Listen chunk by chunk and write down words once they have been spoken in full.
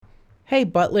Hey,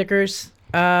 butt lickers.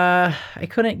 I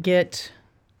couldn't get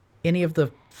any of the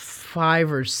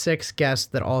 5 or 6 guests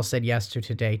that all said yes to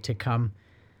today to come.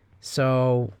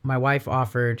 So my wife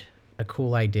offered a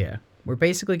cool idea. We're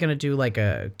basically going to do like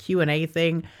a Q&A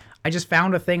thing. I just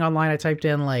found a thing online. I typed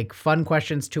in like fun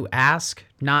questions to ask,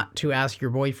 not to ask your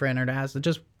boyfriend or to ask,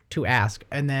 just to ask.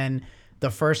 And then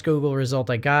the first Google result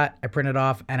I got, I printed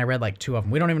off and I read like 2 of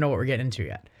them. We don't even know what we're getting into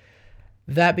yet.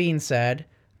 That being said,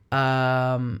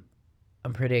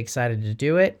 I'm pretty excited to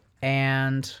do it.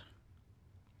 And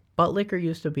butt liquor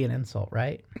used to be an insult,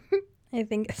 right? I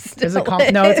think it's It's still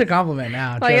no, it's a compliment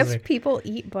now. Well, I trust guess me. people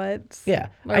eat butts. Yeah,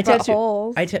 Or I tell you.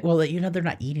 buttholes. Well, you know they're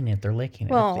not eating it; they're licking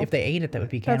it. Well, If they ate it, that would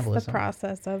be That's cannibalism. the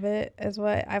process of it, is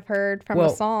what I've heard from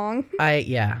Well, a song.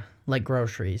 Like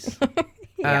groceries.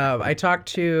 Yeah. I talked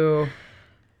to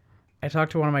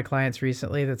one of my clients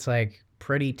recently that's like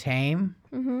pretty tame,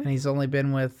 and he's only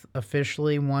been with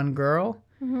officially one girl,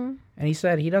 and he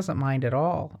said he doesn't mind at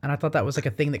all. And I thought that was like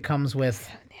a thing that comes with.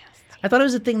 I thought it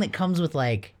was a thing that comes with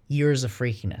like years of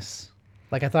freakiness.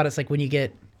 Like I thought it's like when you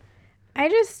get.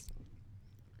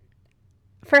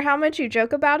 For how much you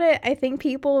joke about it, I think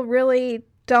people really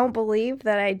don't believe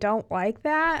that I don't like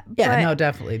that. Yeah, but, no,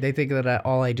 definitely. They think that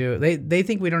all I do. They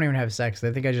think we don't even have sex.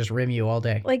 They think I just rim you all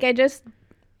day. Like, I just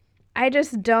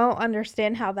don't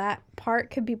understand how that part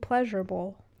could be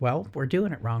pleasurable. Well, we're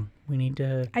doing it wrong. We need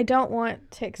to. I don't want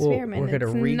to experiment. we're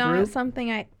gonna It's regroup. not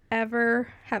something I ever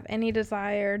have any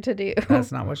desire to do.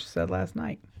 That's not what you said last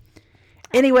night.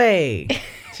 Anyway,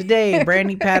 today,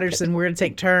 Brandy Patterson, we're going to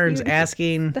take turns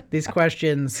asking these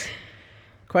questions.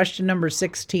 Question number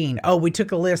 16. Oh, we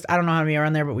took a list. I don't know how many are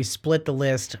on there, but we split the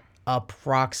list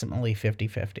approximately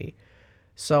 50-50.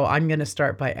 So I'm going to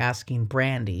start by asking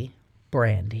Brandy,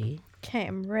 Okay,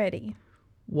 I'm ready.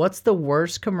 what's the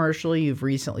worst commercial you've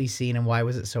recently seen and why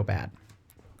was it so bad?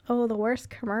 Oh, the worst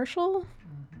commercial?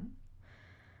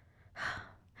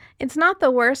 It's not the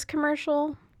worst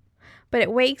commercial, but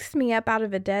it wakes me up out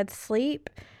of a dead sleep.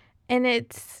 And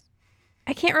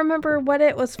I can't remember what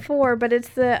it was for, but it's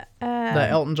the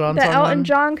Elton John the song Elton one?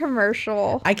 John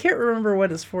commercial. I can't remember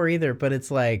what it's for either, but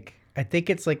it's like, I think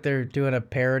it's like they're doing a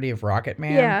parody of Rocket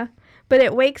Man. Yeah, but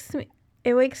it wakes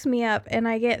me up, and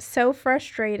I get so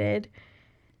frustrated.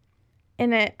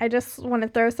 And I just want to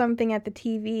throw something at the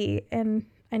TV, and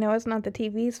I know it's not the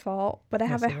TV's fault, but I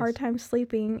have a hard time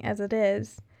sleeping as it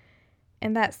is.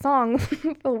 And that song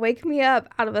will wake me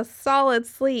up out of a solid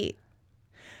sleep.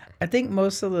 I think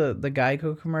most of the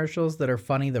Geico commercials that are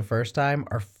funny the first time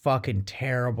are fucking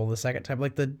terrible the second time.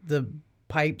 Like the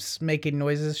pipes making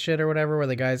noises shit or whatever, where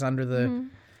the guy's under the...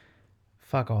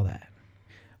 Fuck all that.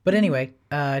 But anyway,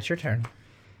 it's your turn.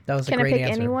 That was a great answer. Can I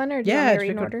pick anyone, or do you want me to read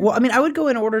in order? Well, I mean, I would go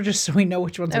in order just so we know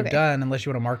which ones we've Okay. done, unless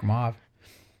you want to mark them off.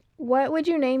 What would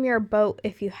you name your boat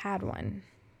if you had one?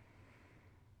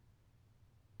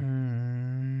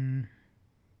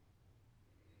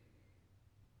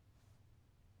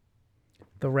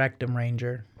 The Rectum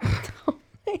Ranger. Oh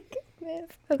my goodness.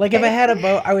 Like if I Okay. had a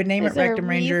boat, I would name Is it there a Rectum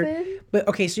Ranger. reason? But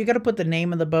okay, so you got to put the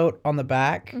name of the boat on the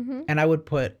back, and I would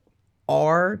put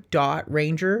R.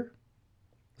 Ranger,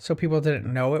 so people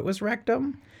didn't know it was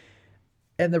Rectum.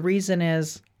 And the reason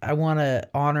is I want to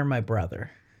honor my brother.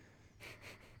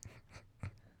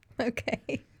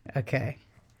 Okay. Okay.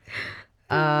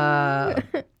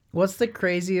 What's the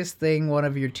craziest thing one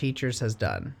of your teachers has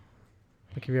done?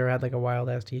 Like, have you ever had like a wild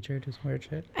ass teacher do some weird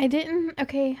shit?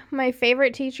 Okay, my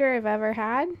favorite teacher I've ever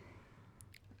had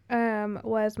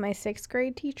was my 6th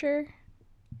grade teacher,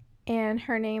 and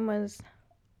her name was,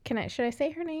 should I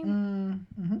say her name?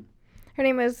 Her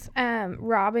name was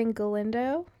Robin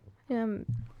Galindo,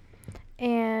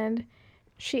 and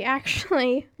she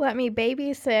actually let me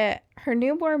babysit her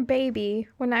newborn baby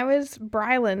when I was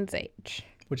Brylan's age.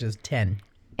 Which is 10.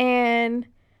 And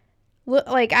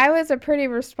like, I was a pretty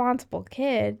responsible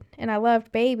kid, and I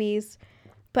loved babies,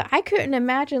 but I couldn't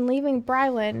imagine leaving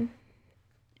Brylan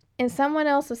in someone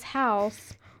else's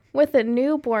house with a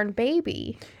newborn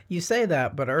baby. You say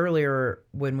that, but earlier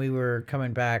when we were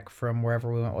coming back from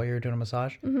wherever we went while you were doing a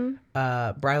massage,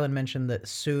 Brylan mentioned that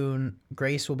soon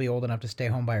Grace will be old enough to stay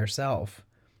home by herself.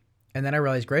 And then I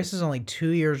realized Grace is only 2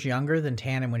 years younger than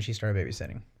Tannen when she started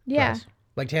babysitting. Yeah. Grace.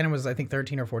 Like Tannen was, I think,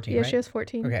 13 or 14, Yeah, right? she was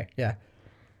 14. Okay, yeah.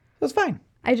 That's fine.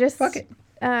 I just... Fuck it.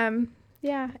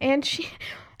 Yeah, and she...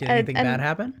 Did anything bad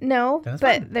happen? No, That's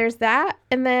but fine. there's that.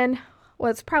 And then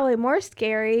what's probably more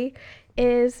scary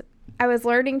is I was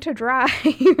learning to drive,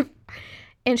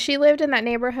 and she lived in that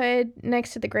neighborhood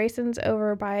next to the Graysons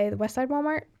over by the West Side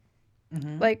Walmart,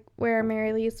 like where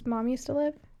Mary Lee's mom used to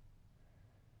live.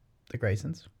 The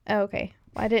Graysons. Oh, okay.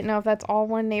 I didn't know if that's all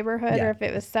one neighborhood Yeah. or if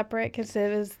it was separate because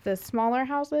it was the smaller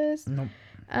houses. Nope.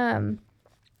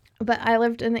 But I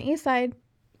lived in the east side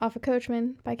off of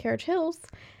Coachman by Carriage Hills,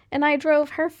 and I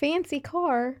drove her fancy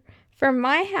car from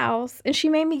my house, and she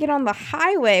made me get on the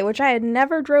highway, which I had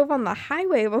never drove on the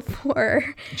highway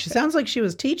before. She sounds like she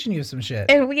was teaching you some shit.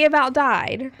 And we about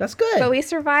died. That's good. But we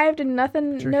survived and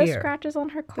nothing, You're no here. scratches on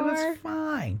her Then car. that's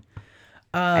fine.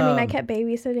 I mean, I kept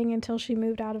babysitting until she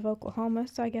moved out of Oklahoma,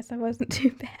 so I guess I wasn't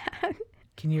too bad.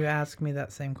 Can you ask me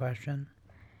that same question?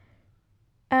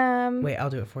 Wait, I'll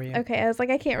do it for you. Okay, I was like,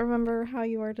 I can't remember how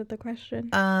you worded the question.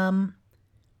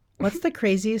 What's the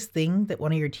craziest thing that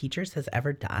one of your teachers has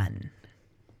ever done?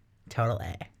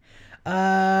 Totally.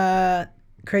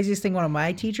 Craziest thing one of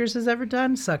my teachers has ever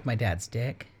done? Suck my dad's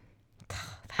dick.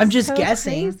 I'm just so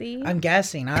guessing. crazy. I'm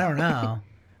guessing. I don't know.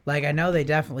 Like, I know they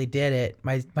definitely did it.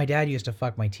 My dad used to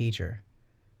fuck my teacher.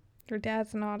 Your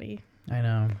dad's naughty. I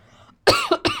know.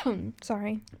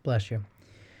 Sorry. Bless you.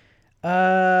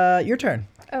 Your turn.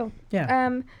 Oh.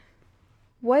 Yeah.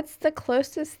 What's the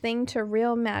closest thing to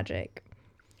real magic?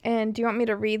 And do you want me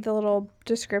to read the little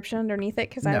description underneath it?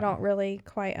 Because I No. don't really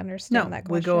quite understand No, that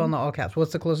question. we go on the all caps.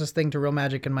 What's the closest thing to real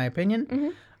magic in my opinion?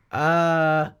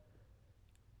 Mhm.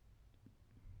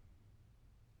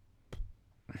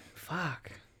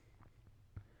 Fuck.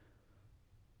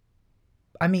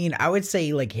 I mean, I would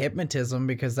say like hypnotism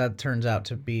because that turns out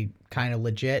to be kind of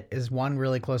legit is one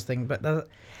really close thing. But I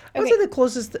would say the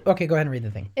closest. Okay, go ahead and read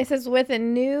the thing. It says, with a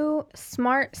new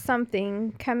smart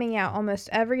something coming out almost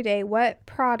every day, what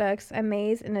products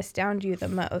amaze and astound you the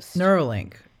most?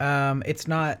 Neuralink. It's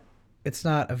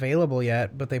not available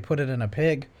yet, but they put it in a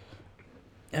pig,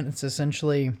 and it's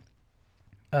essentially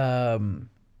a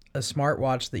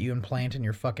smartwatch that you implant in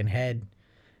your fucking head.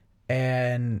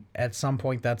 And at some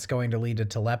point, that's going to lead to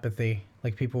telepathy.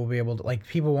 Like people won't be able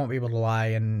to lie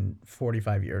in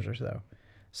 45 years or so.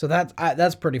 So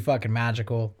that's pretty fucking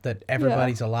magical that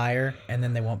everybody's a liar and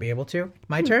then they won't be able to.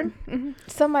 My turn?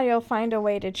 Somebody will find a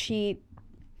way to cheat.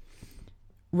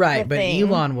 Right, The but thing.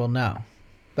 Elon will know.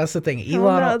 That's the thing. He'll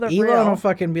know the Elon real. will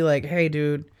fucking be like, hey,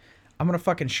 dude, I'm going to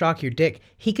fucking shock your dick.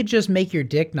 He could just make your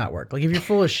dick not work. Like if you're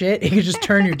full of shit, he could just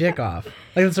turn your dick off.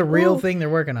 Like it's a real Ooh. thing they're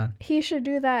working on. He should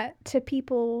do that to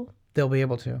people. They'll be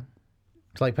able to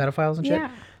like pedophiles and shit. Yeah.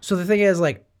 So the thing is,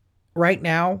 like, right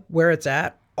now where it's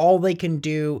at, all they can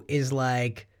do is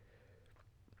like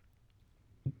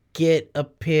get a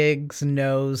pig's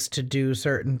nose to do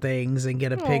certain things and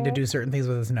get a pig to Aw. do certain things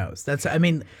with his nose. That's, I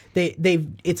mean,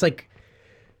 it's like,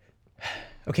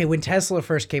 okay, when Tesla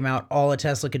first came out, all a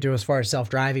Tesla could do as far as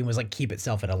self-driving was like keep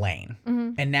itself in a lane.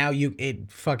 And now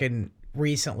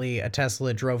recently a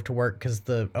Tesla drove to work because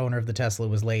the owner of the Tesla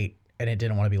was late and it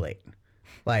didn't want to be late.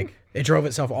 Like it drove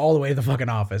itself all the way to the fucking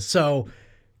office. So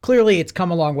clearly it's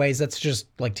come a long ways. That's just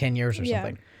like 10 years or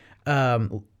Yeah.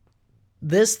 something.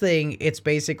 This thing, it's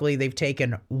basically they've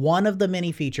taken one of the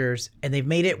many features and they've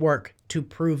made it work to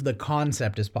prove the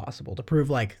concept is possible. To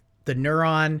prove like the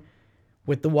neuron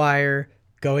with the wire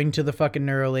going to the fucking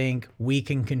Neuralink, we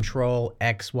can control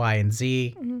X, Y, and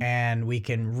Z, and we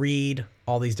can read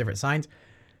all these different signs.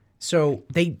 So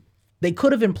they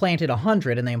could have implanted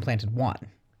 100 and they implanted one.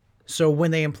 So when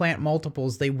they implant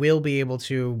multiples, they will be able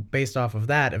to, based off of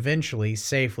that, eventually,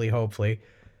 safely, hopefully,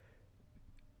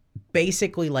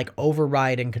 basically like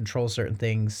override and control certain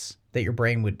things that your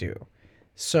brain would do.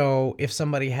 So if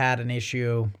somebody had an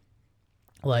issue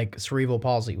like cerebral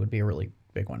palsy would be a really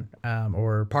big one,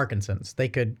 or Parkinson's, they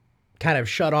could kind of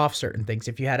shut off certain things.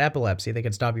 If you had epilepsy, they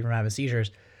could stop you from having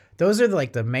seizures. Those are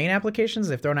like the main applications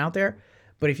they've thrown out there.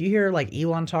 But if you hear like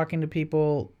Elon talking to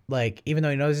people, like even though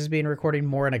he knows he's being recorded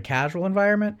more in a casual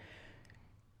environment,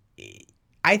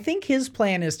 I think his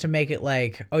plan is to make it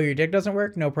like, oh, your dick doesn't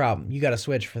work? No problem. You got to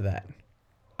switch for that.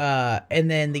 And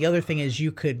then the other thing is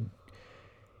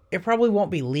it probably won't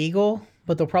be legal,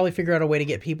 but they'll probably figure out a way to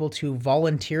get people to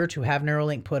volunteer to have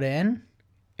Neuralink put in,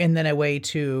 and then a way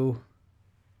to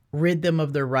rid them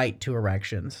of their right to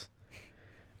erections.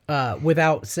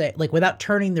 Without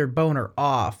turning their boner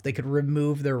off, they could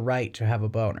remove their right to have a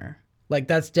boner. Like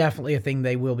that's definitely a thing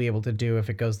they will be able to do if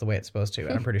it goes the way it's supposed to.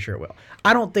 And I'm pretty sure it will.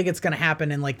 I don't think it's going to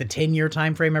happen in like the 10-year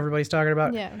time frame everybody's talking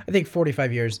about. Yeah. I think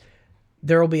 45 years,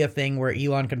 there will be a thing where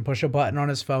Elon can push a button on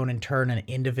his phone and turn an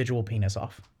individual penis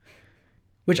off.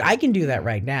 Which I can do that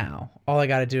right now. All I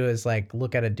got to do is like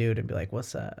look at a dude and be like,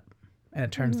 "What's up?" And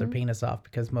it turns their penis off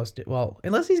because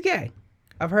unless he's gay.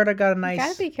 I've heard I got a nice.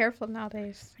 Gotta be careful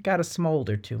nowadays. I got a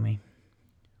smolder to me.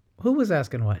 Who was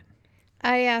asking what?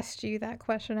 I asked you that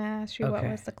question. I asked you what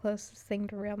Okay. was the closest thing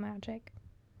to real magic.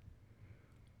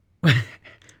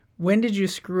 When did you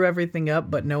screw everything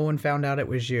up, but no one found out it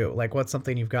was you? Like, what's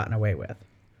something you've gotten away with?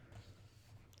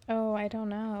 Oh, I don't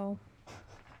know.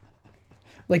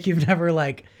 Like, you've never,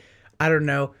 like, I don't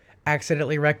know,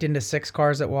 accidentally wrecked into 6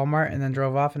 cars at Walmart and then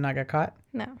drove off and not got caught?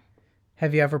 No.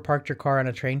 Have you ever parked your car on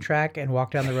a train track and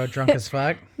walked down the road drunk as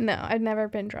fuck? No, I've never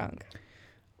been drunk.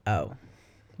 Oh,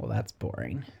 well, that's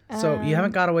boring. So you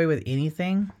haven't got away with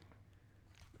anything?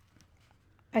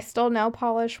 I stole nail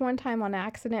polish one time on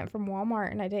accident from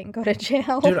Walmart and I didn't go to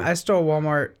jail. Dude, I stole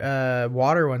Walmart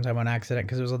water one time on accident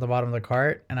because it was at the bottom of the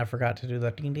cart and I forgot to do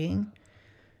the ding ding.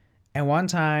 And one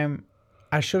time,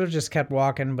 I should have just kept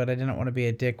walking, but I didn't want to be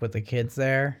a dick with the kids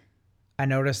there. I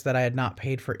noticed that I had not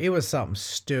paid for it. Was something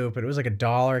stupid. It was like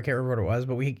 $1. I can't remember what it was,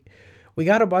 but we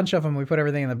got a bunch of them. We put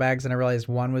everything in the bags and I realized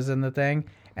one was in the thing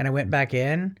and I went back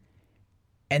in.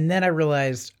 And then I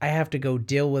realized I have to go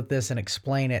deal with this and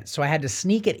explain it. So I had to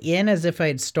sneak it in as if I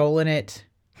had stolen it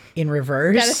in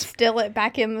reverse. Gotta steal it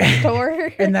back in the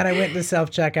store. And then I went to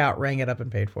self-checkout, rang it up,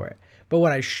 and paid for it. But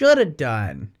what I should have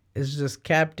done is just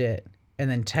kept it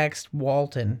and then text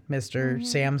Walton, Mr.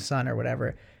 Sam's son or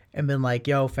whatever, and been like,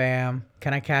 yo, fam,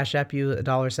 can I cash app you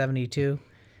 $1.72?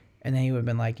 And then he would have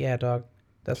been like, yeah, dog,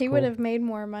 that's He cool. would have made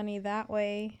more money that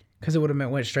way. Because it would have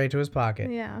went straight to his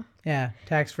pocket. Yeah. Yeah,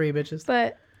 tax-free, bitches.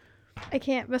 But I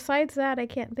can't, besides that, I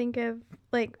can't think of,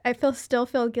 like, still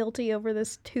feel guilty over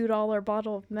this $2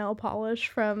 bottle of nail polish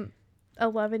from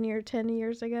 10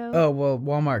 years ago. Oh, well,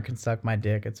 Walmart can suck my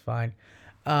dick. It's fine.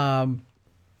 I'm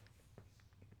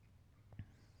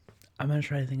going to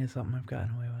try to think of something I've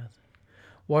gotten away with.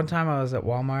 One time I was at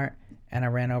Walmart and I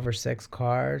ran over 6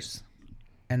 cars.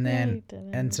 And No, then, you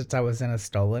didn't. and since I was in a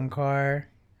stolen car,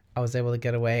 I was able to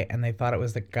get away. And they thought it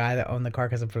was the guy that owned the car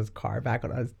because I put his car back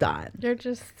when I was done. You're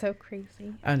just so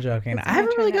crazy. I'm joking. It's I my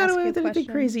haven't turn really to got ask away you with a anything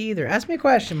question. crazy either. Ask me a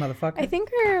question, motherfucker. I think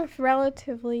we're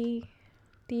relatively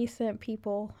decent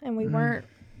people, and we weren't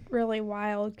really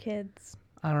wild kids.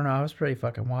 I don't know. I was pretty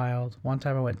fucking wild. One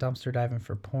time I went dumpster diving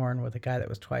for porn with a guy that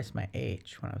was twice my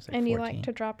age when I was like And 14. you like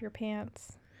to drop your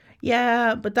pants.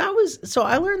 Yeah, but that was... So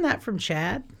I learned that from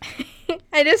Chad.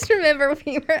 I just remember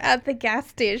we were at the gas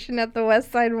station at the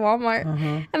West Side Walmart,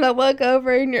 Uh-huh. and I look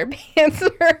over and your pants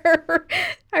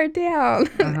are down,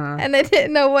 Uh-huh. and I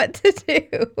didn't know what to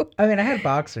do. I mean, I had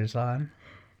boxers on.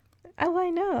 Oh, I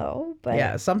know, but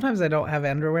Yeah, sometimes I don't have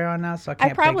underwear on now, so I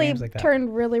can't I play probably games like that.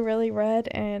 turned really, really red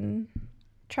and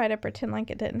try to pretend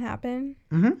like it didn't happen,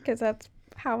 Mhm. because that's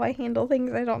how I handle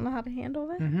things I don't know how to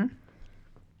handle it. Mm-hmm.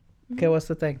 Okay, what's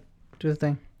the thing? Do the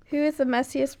thing. Who is the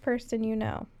messiest person you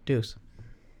know? Deuce.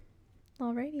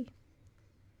 Alrighty.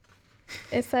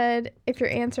 It said, if your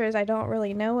answer is I don't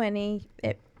really know any,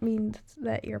 it means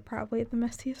that you're probably the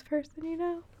messiest person you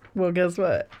know. Well, guess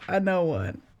what? I know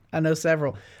one. I know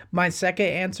several. My second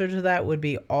answer to that would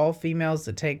be all females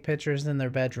that take pictures in their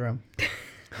bedroom.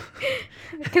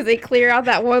 Because they clear out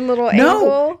that one little No,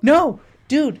 angle. no,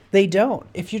 dude, they don't.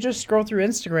 If you just scroll through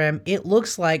Instagram, it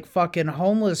looks like fucking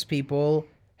homeless people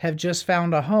have just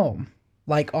found a home.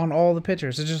 Like on all the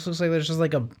pictures. It just looks like there's just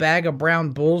like a bag of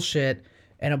brown bullshit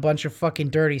and a bunch of fucking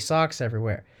dirty socks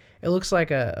everywhere. It looks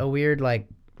like a weird like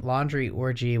laundry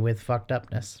orgy with fucked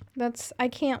upness. I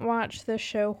can't watch the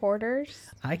show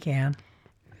Hoarders. I can.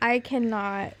 I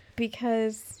cannot,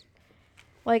 because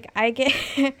like I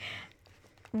get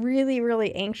really,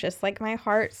 really anxious. Like my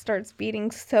heart starts beating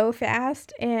so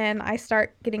fast and I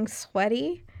start getting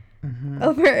sweaty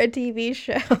over a TV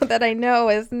show that I know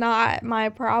is not my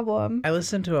problem. I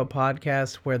listened to a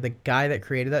podcast where the guy that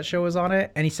created that show was on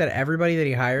it, and he said everybody that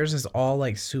he hires is all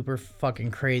like super fucking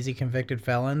crazy convicted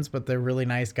felons, but they're really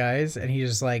nice guys, and he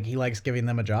just like he likes giving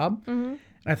them a job. And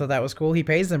I thought that was cool. He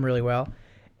pays them really well,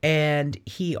 and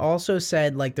he also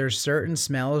said like there's certain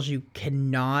smells you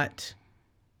cannot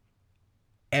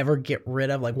ever get rid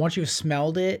of. Like once you've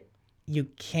smelled it, you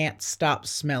can't stop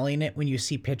smelling it when you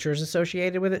see pictures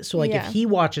associated with it. So like Yeah. if he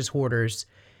watches Hoarders,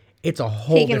 it's a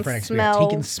whole He can different experience. He smell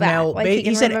can smell. that, like, he he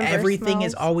can said remember everything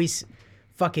is smells. always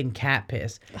fucking cat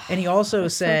piss. And he also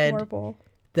That's so said horrible.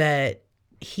 that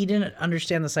he didn't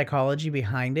understand the psychology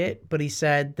behind it, but he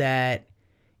said that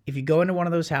if you go into one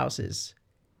of those houses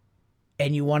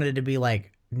and you wanted to be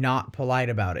like not polite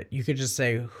about it, you could just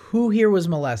say, who here was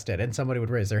molested? And somebody would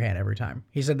raise their hand every time.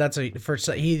 He said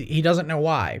he doesn't know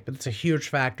why, but it's a huge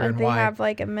factor Like in they why. have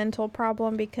like a mental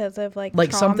problem because of like Like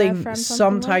trauma something, from some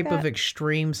something type like of that?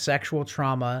 extreme sexual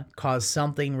trauma caused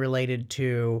something related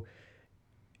to.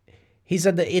 He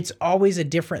said that it's always a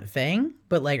different thing,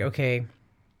 but like, okay,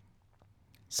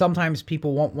 sometimes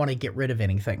people won't want to get rid of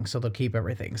anything, so they'll keep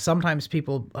everything. Sometimes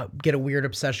people get a weird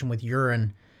obsession with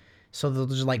urine, so they'll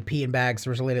just like pee in bags.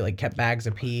 There was a lady that like kept bags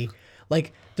of pee.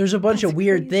 Like, there's a bunch That's of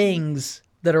weird crazy. things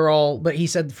that are all, but he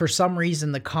said for some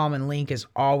reason the common link is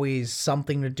always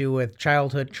something to do with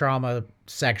childhood trauma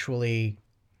sexually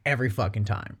every fucking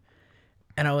time.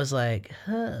 And I was like,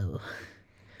 oh.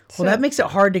 So Well, that makes it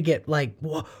hard to get like,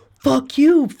 well, fuck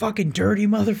you, fucking dirty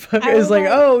motherfucker. I It's would like,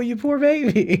 like- oh, you poor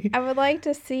baby. I would like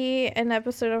to see an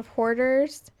episode of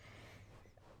Hoarders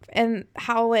and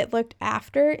how it looked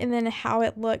after and then how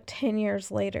it looked 10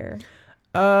 years later.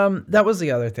 That was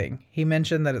the other thing. He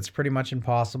mentioned that it's pretty much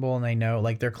impossible, and they know,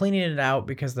 like, they're cleaning it out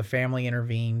because the family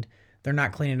intervened. They're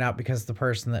not cleaning it out because the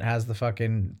person that has the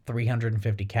fucking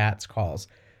 350 cats calls.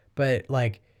 But,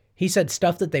 like, he said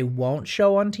stuff that they won't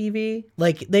show on TV.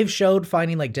 Like, they've showed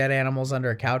finding, like, dead animals under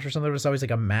a couch or something. It was always,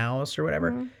 like, a mouse or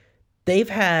whatever. They've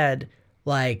had,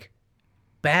 like,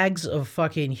 bags of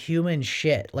fucking human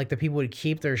shit. Like, the people would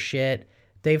keep their shit.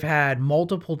 They've had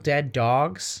multiple dead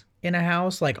dogs in a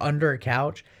house, like under a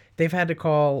couch. They've had to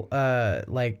call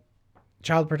like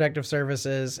Child Protective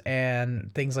Services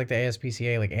and things like the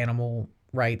ASPCA, like animal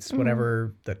rights,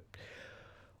 whatever. That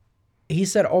he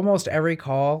said almost every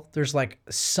call there's like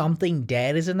something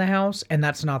dead is in the house, and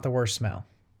that's not the worst smell.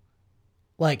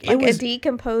 Like it Like was a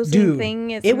decomposing dude,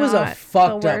 thing is it was a not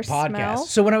fucked the up worst podcast. smell.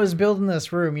 So when I was building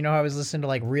this room, you know, I was listening to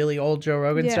like really old Joe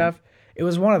Rogan Yeah. stuff. It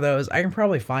was one of those. I can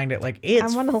probably find it. Like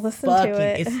it's wanna listen to fucking,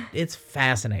 it. It's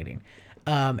fascinating.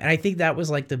 And I think that was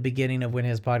like the beginning of when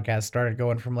his podcast started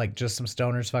going from like just some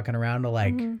stoners fucking around to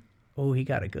like, oh, he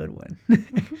got a good one.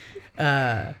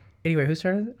 Anyway, who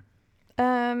started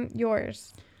it?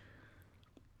 Yours.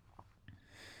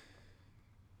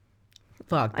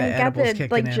 Fuck, I that got edible's the kicking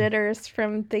like in. jitters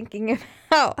from thinking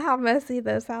about how messy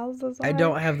those houses are. I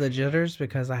don't have the jitters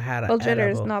because I had a Well,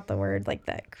 jitters, edible. not the word. Like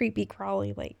that creepy,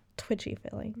 crawly, like twitchy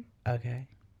feeling. Okay.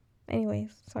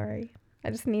 Anyways, sorry. I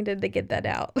just needed to get that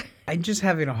out. I'm just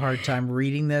having a hard time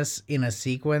reading this in a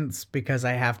sequence because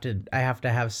I have to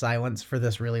have silence for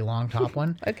this really long top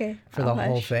one Okay. for the I'll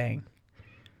whole hush. thing.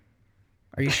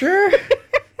 Are you sure?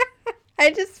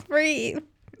 I just breathe.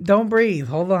 Don't breathe.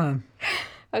 Hold on.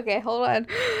 Okay, hold on.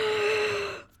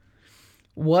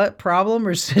 What problem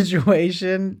or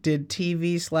situation did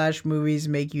TV/movies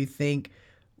make you think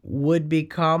would be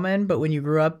common, but when you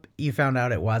grew up, you found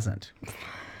out it wasn't?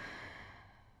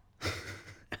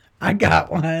 I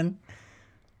got one.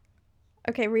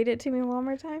 Okay, read it to me one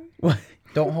more time.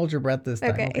 Don't hold your breath this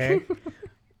time, Okay. okay?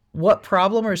 What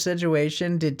problem or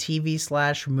situation did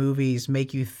TV/movies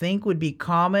make you think would be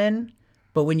common,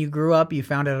 but when you grew up, you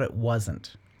found out it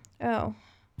wasn't? Oh.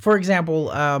 For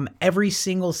example, every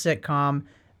single sitcom,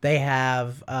 they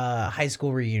have a high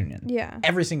school reunion. Yeah.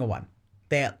 Every single one.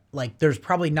 There's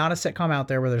probably not a sitcom out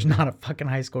there where there's not a fucking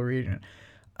high school reunion.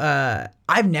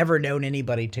 I've never known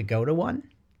anybody to go to one.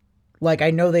 Like,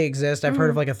 I know they exist. I've heard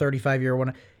of like a 35-year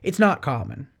one. It's not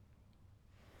common.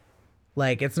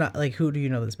 Like, it's not like, who do you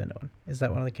know that's been to one? Is that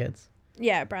one of the kids?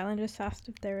 Yeah, Brylan just asked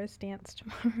if there was dance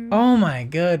tomorrow. Oh my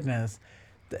goodness.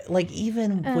 Like,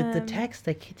 even with the text,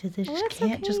 they just Well, that's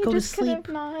can't okay. just You go to could sleep. have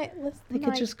not listened, They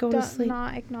could just go to sleep.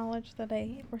 Not acknowledge that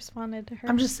I responded to her.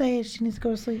 I'm just saying she needs to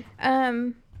go to sleep.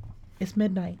 It's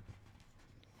midnight.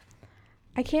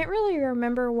 I can't really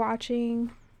remember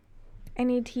watching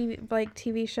any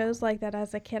TV shows like that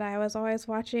as a kid. I was always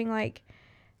watching like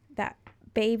that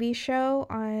baby show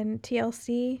on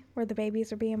TLC where the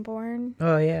babies are being born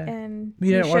Oh, yeah. and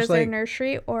You didn't it watch, shows their like-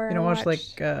 nursery, or You know, I watch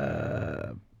watched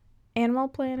like Animal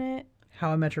Planet,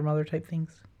 How I Met Your Mother type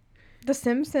things. The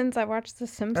Simpsons. I watched The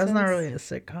Simpsons. That's not really a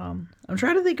sitcom. I'm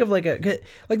trying to think of like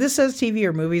this says TV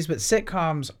or movies, but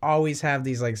sitcoms always have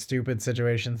these like stupid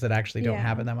situations that actually don't Yeah.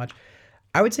 happen that much.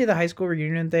 I would say the high school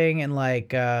reunion thing and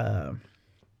like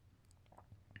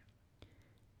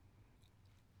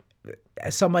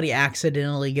somebody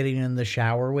accidentally getting in the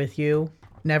shower with you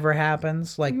never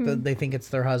happens. Like they think it's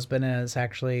their husband and it's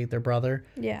actually their brother.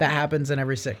 Yeah. That happens in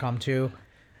every sitcom too.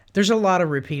 There's a lot of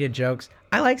repeated jokes.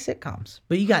 I like sitcoms,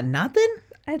 but you got nothing?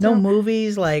 I No don't-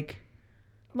 movies like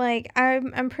Like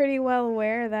I'm pretty well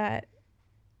aware that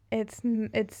it's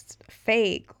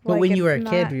fake. But Like, when you were a it's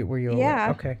kid, not- were you Yeah. aware?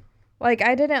 Okay. Like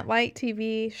I didn't like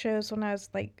TV shows when I was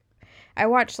like, I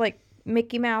watched like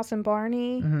Mickey Mouse and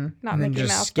Barney, not And then Mickey just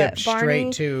Mouse, skipped but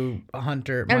Barney, straight to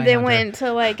Hunter. and My then Hunter. went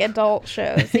to like adult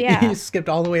shows. Yeah. You skipped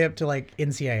all the way up to like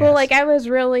NCIS. Well, like I was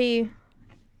really,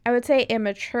 I would say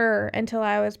immature until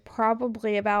I was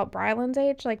probably about Brylan's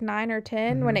age, like 9 or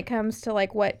 10, when it comes to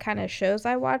like what kind of shows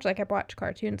I watch. Like I watched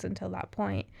cartoons until that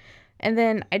point. And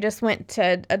then I just went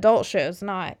to adult shows,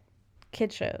 not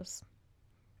kid shows.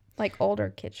 Like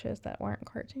older kid shows that weren't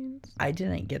cartoons. I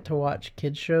didn't get to watch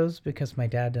kids shows because my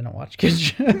dad didn't watch kids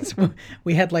shows.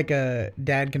 We had like a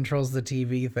dad controls the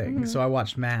TV thing, so I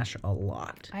watched MASH a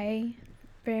lot. I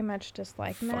very much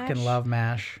dislike MASH. Fucking love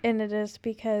MASH. And it is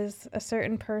because a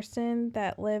certain person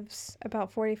that lives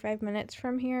about 45 minutes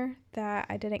from here that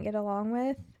I didn't get along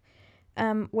with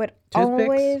would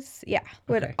Toothpicks?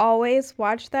 would always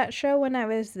watch that show when I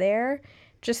was there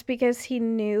just because he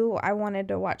knew I wanted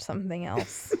to watch something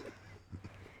else.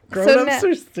 Grown-ups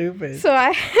are stupid. So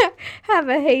I have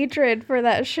a hatred for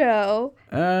that show.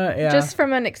 Yeah. Just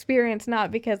from an experience, not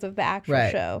because of the actual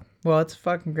show. Well, it's a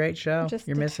fucking great show. Just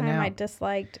You're the missing time out. I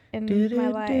disliked in my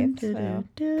life. So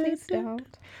please don't.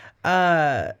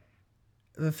 The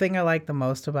thing I like the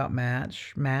most about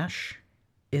MASH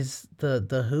is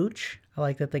the hooch. I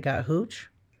like that they got hooch.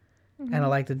 And I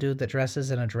like the dude that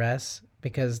dresses in a dress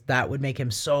because that would make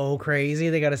him so crazy.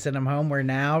 They got to send him home. Where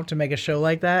now, to make a show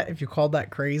like that, if you called that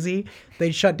crazy,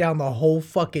 they'd shut down the whole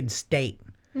fucking state.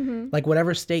 Like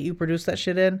whatever state you produce that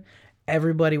shit in,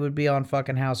 everybody would be on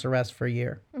fucking house arrest for a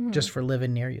year just for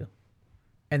living near you.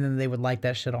 And then they would light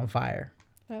that shit on fire.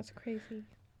 That's crazy.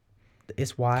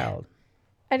 It's wild.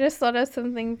 I just thought of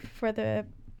something for the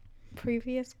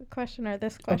previous question or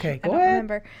this question. Okay, I go don't ahead.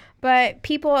 remember. But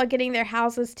people are getting their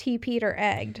houses TP'd or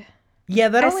egged. Yeah,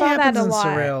 that I only saw that happens a in lot.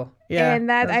 Surreal. Yeah, And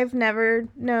that I've never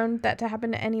known that to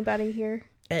happen to anybody here.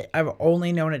 I've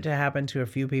only known it to happen to a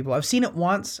few people. I've seen it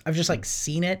once. I've just like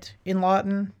seen it in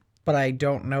Lawton, but I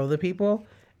don't know the people.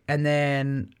 And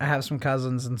then I have some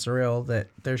cousins in Surreal that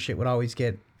their shit would always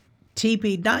get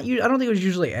TP'd. I don't think it was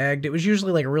usually egged. It was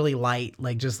usually like really light,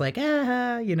 like just like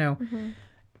you know.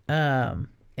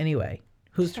 Anyway,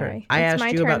 whose turn? Sorry. I It's asked my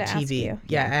you turn about to ask TV. you.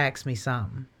 Yeah, ask me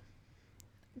something.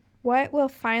 What will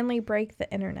finally break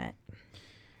the internet?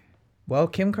 Well,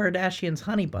 Kim Kardashian's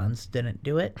honey buns didn't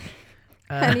do it.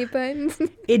 Honey buns?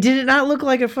 Did it not look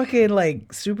like a fucking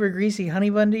like super greasy honey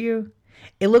bun to you?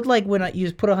 It looked like when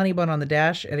you put a honey bun on the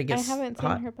dash and it I gets haven't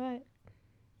hot. seen her butt.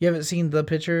 You haven't seen the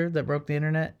picture that broke the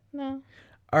internet? No.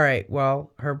 All right.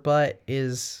 Well, her butt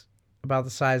is about the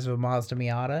size of a Mazda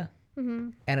Miata,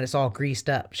 and it's all greased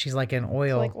up. She's like in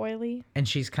oil, Like oily. and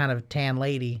she's kind of tan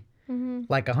lady,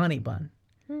 like a honey bun.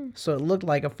 So it looked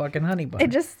like a fucking honey bun. I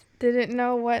just didn't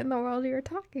know what in the world you were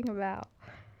talking about.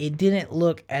 It didn't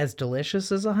look as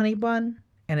delicious as a honey bun,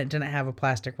 and it didn't have a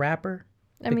plastic wrapper.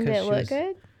 I mean, did because it she look was-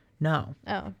 good? No.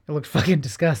 Oh. It looked fucking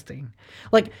disgusting.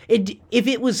 Like, if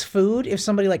it was food, if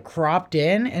somebody like cropped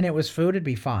in and it was food, it'd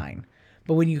be fine.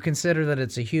 But when you consider that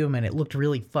it's a human, it looked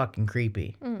really fucking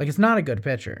creepy. Like, it's not a good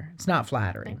picture. It's not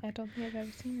flattering. I don't think I've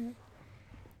ever seen it.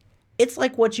 It's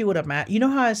like what you would imagine. You know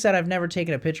how I said I've never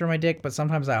taken a picture of my dick, but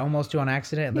sometimes I almost do on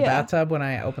accident in the Yeah. bathtub when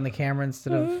I open the camera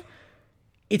instead of...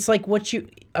 It's like what you...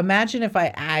 Imagine if I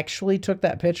actually took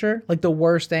that picture. Like the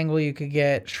worst angle you could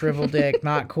get. Shriveled dick,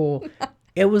 not cool.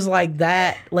 It was like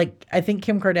that. Like, I think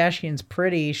Kim Kardashian's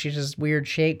pretty. She's just weird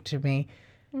shaped to me.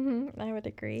 I would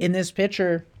agree. In this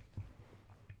picture,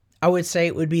 I would say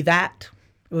it would be that.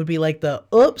 It would be like the,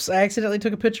 oops, I accidentally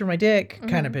took a picture of my dick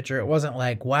kind of picture. It wasn't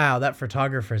like, wow, that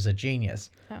photographer's a genius.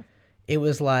 Oh. It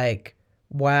was like,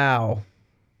 wow,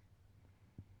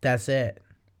 that's it.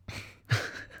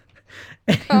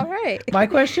 All right. My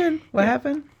question? What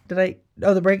happened? The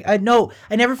break? No,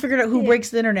 I never figured out who breaks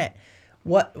the internet.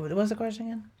 What was the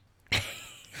question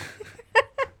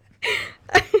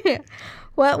again?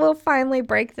 What will finally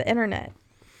break the internet?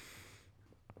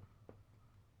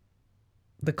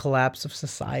 The collapse of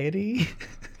society.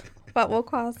 What will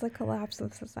cause the collapse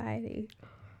of society?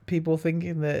 People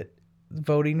thinking that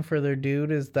voting for their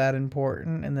dude is that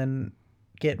important and then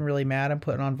getting really mad and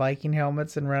putting on Viking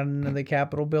helmets and running into the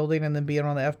Capitol building and then being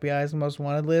on the FBI's most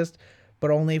wanted list,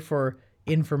 but only for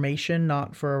information,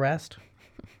 not for arrest.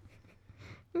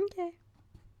 Okay.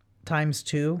 Times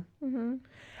two.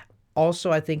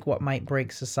 Also, I think what might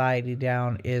break society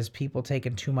down is people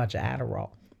taking too much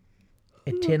Adderall.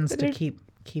 It tends to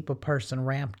keep a person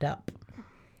ramped up.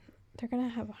 They're going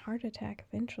to have a heart attack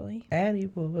eventually. Addy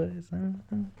boys.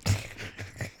 All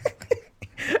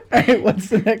right, what's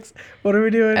the next? What are we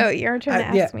doing? Oh, you're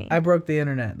trying to ask me. I broke the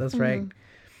internet. That's right.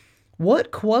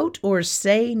 What quote or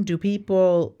saying do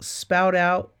people spout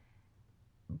out,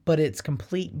 but it's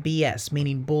complete BS,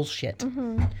 meaning bullshit?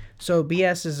 So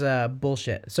BS is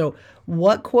bullshit. So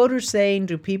what quote or saying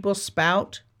do people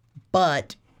spout,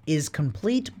 but is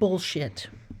complete bullshit?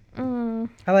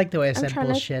 I like the way I said trying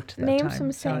bullshit to that name time. some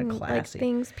It sounded saying, like classy.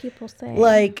 things people say.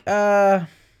 Like,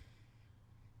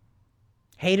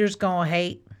 haters gonna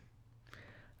hate.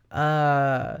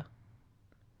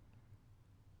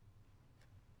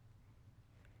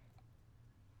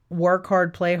 Work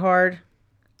hard, play hard.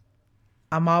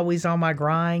 I'm always on my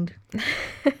grind.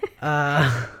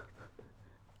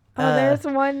 There's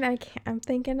one I'm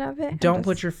thinking of it. Don't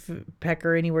put your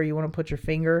pecker anywhere you want to put your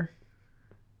finger.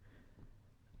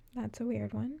 That's a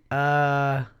weird one.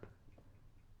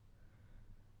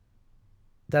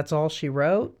 That's all she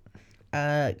wrote.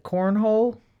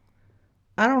 Cornhole.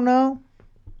 I don't know.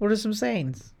 What are some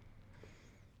sayings?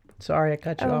 Sorry, I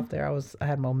cut you off there. I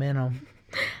had momentum.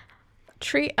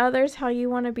 Treat others how you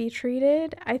want to be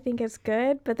treated. I think it's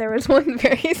good, but there was one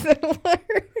very similar, and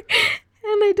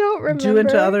I don't remember. Do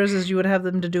unto others as you would have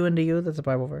them to do unto you. That's a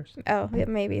Bible verse. Oh, yeah,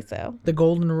 maybe so. The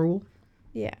golden rule.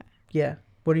 Yeah. Yeah.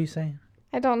 What are you saying?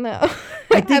 I don't know.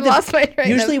 I think lost my train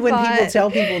usually of when thought. people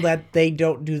tell people that they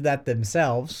don't do that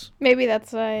themselves. Maybe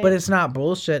that's why. But it's not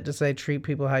bullshit to say treat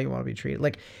people how you want to be treated.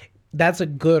 Like, that's a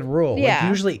good rule. Yeah. Like,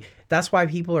 usually, that's why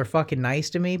people are fucking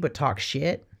nice to me but talk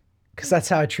shit. Because that's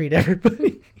how I treat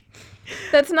everybody.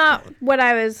 That's not what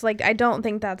I was like. I don't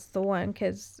think that's the one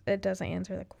because it doesn't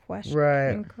answer the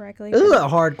question correctly. This is a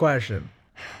hard question.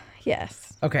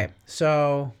 Yes. Okay,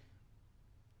 so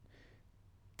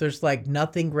there's like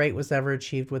nothing great was ever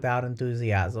achieved without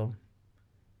enthusiasm.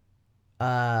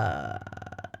 I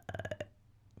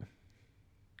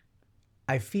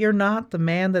fear not the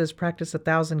man that has practiced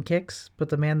 1,000 kicks, but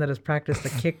the man that has practiced a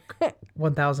kick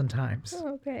 1,000 times.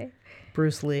 Okay.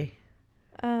 Bruce Lee.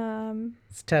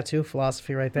 It's tattoo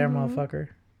philosophy right there, motherfucker.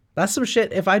 That's some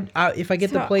shit. If I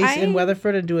get the place in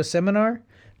Weatherford and do a seminar,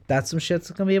 that's some shit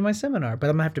that's gonna be in my seminar. But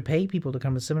I'm gonna have to pay people to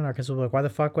come to seminar because they'll be like, why the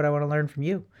fuck would I want to learn from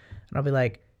you? And I'll be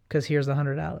like, because here's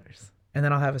 $100, and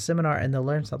then I'll have a seminar and they'll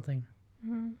learn something.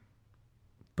 Mm-hmm.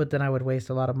 But then I would waste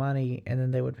a lot of money, and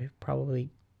then they would probably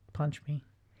punch me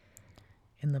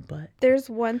in the butt. There's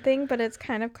one thing, but it's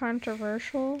kind of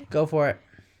controversial. Go for it.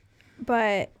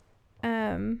 But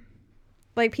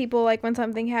like people like when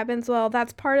something happens, well,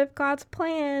 that's part of God's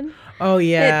plan. Oh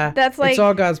yeah, that's like it's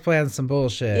all God's plan. Some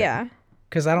bullshit. Yeah.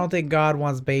 Because I don't think God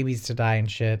wants babies to die and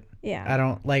shit. Yeah. I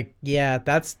don't like. Yeah,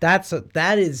 that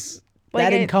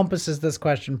encompasses this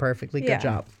question perfectly. Good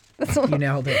job. You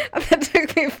nailed it. That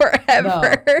took me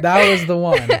forever. No, that was the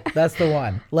one. That's the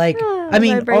one. Like, I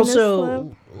mean,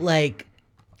 also, like,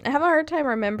 I have a hard time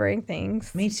remembering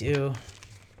things. Me too.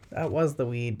 That was the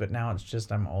weed, but now it's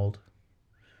just I'm old.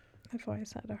 I've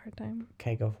always had a hard time.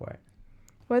 Okay, go for it.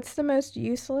 What's the most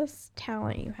useless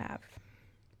talent you have?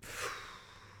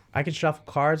 I can shuffle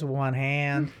cards with one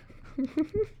hand.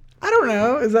 I don't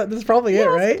know. That's probably it,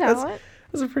 right?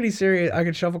 That's a pretty serious. I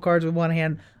can shuffle cards with one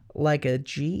hand like a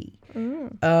G.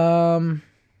 I'm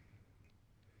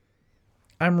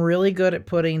really good at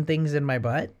putting things in my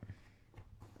butt,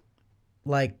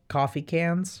 like coffee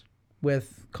cans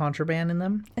with contraband in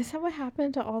them. Is that what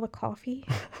happened to all the coffee?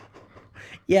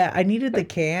 Yeah, I needed the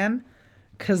can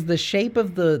because the shape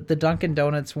of the Dunkin'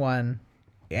 Donuts one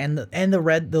and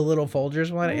the little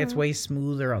Folgers one, it's way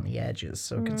smoother on the edges,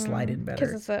 so it can slide in better.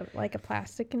 Because it's like a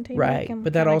plastic container. Right,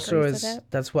 but that also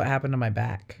that's what happened to my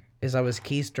back. Is I was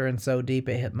keistering so deep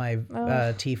it hit my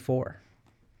T4.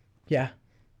 Yeah.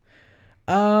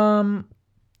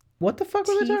 What the fuck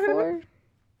was I talking about?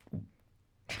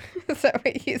 Is that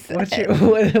what you said?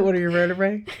 What are your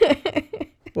vertebrae?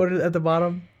 What are at the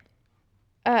bottom?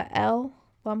 L.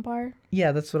 Lumbar.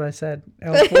 Yeah, that's what I said.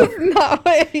 L4. Not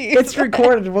what you it's said.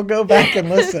 Recorded. We'll go back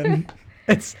and listen.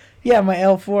 It's my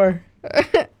L4.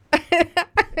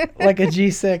 Like a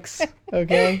G6.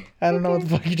 Okay? I don't know what the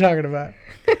fuck you're talking about.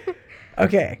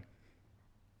 Okay.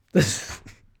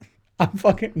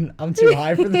 I'm too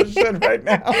high for this shit right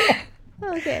now.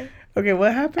 Okay. Okay,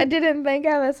 what happened? I didn't think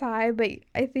I was high, but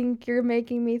I think you're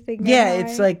making me think. Yeah,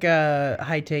 it's like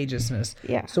high-tageousness.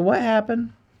 Yeah. So what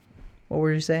happened? What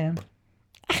were you saying?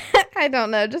 I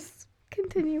don't know. Just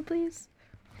continue, please.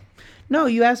 No,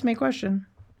 you asked me a question,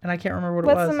 and I can't remember what it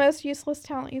was. What's the most useless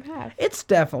talent you have? It's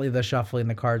definitely the shuffling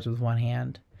the cards with one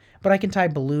hand. But I can tie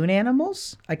balloon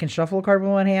animals. I can shuffle a card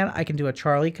with one hand. I can do a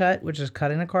Charlie cut, which is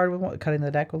cutting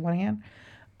the deck with one hand.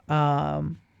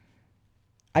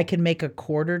 I can make a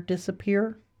quarter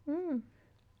disappear.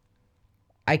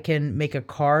 I can make a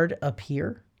card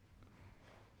appear.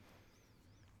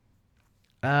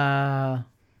 I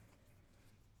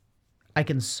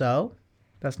can sew.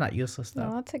 That's not useless though.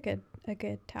 No, that's a good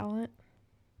talent.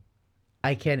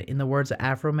 I can, in the words of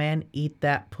Afro Man, eat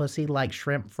that pussy like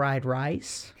shrimp fried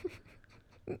rice.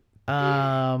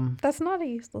 That's not a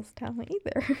useless talent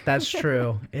either. That's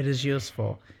true. It is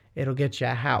useful. It'll get you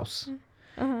a house.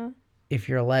 If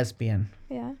you're a lesbian.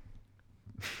 Yeah.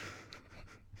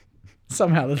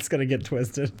 Somehow that's going to get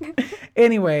twisted.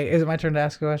 Anyway, is it my turn to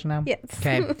ask a question now? Yes.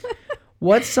 Okay.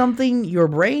 What's something your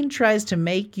brain tries to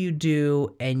make you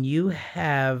do and you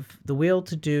have the will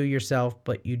to do yourself,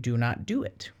 but you do not do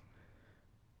it?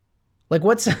 Like,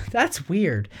 that's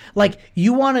weird. Like,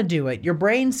 you want to do it. Your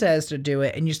brain says to do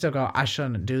it, and you still go, I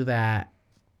shouldn't do that,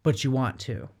 but you want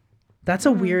to. That's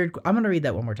a weird, I'm going to read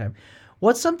that one more time.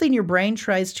 What's something your brain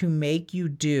tries to make you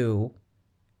do,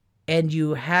 and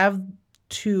you have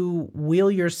to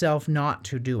will yourself not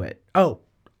to do it? Oh,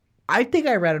 I think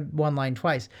I read one line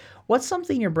twice. What's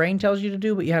something your brain tells you to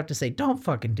do, but you have to say, don't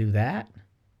fucking do that?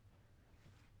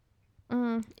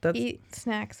 Eat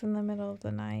snacks in the middle of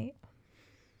the night.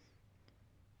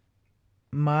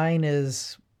 Mine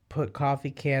is put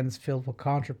coffee cans filled with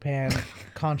contraband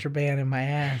in my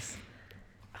ass.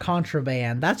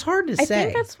 Contraband. That's hard to say. I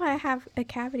think that's why I have a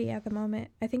cavity at the moment.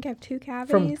 I think I have 2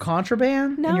 cavities. From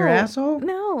contraband in your asshole?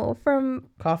 No, from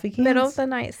Coffee cans? middle of the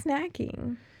night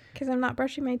snacking. Because I'm not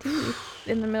brushing my teeth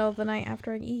in the middle of the night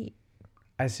after I eat.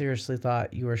 I seriously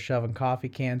thought you were shoving coffee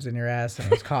cans in your ass and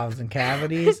it was causing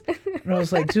cavities. And I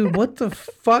was like, dude, what the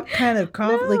fuck kind of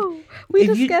coffee? No, Like, we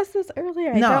if you- discussed this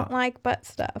earlier. No. I don't like butt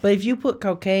stuff. But if you put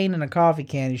cocaine in a coffee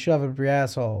can, you shove it up your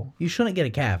asshole, you shouldn't get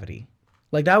a cavity.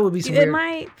 Like, that would be some It weird...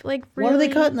 might, like, really... What are they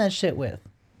cutting that shit with?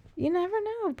 You never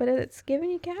know, but it's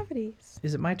giving you cavities.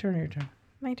 Is it my turn or your turn?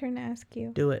 My turn to ask you.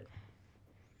 Do it.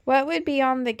 What would be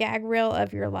on the gag reel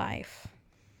of your life?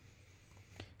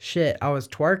 Shit, I was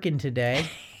twerking today.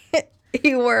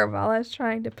 You were while I was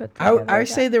trying to put together I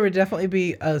say there would definitely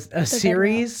be a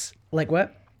series. Like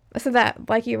what? So that,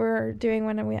 like you were doing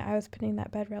when I was putting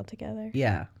that bed rail together.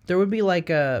 Yeah. There would be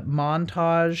like a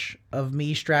montage of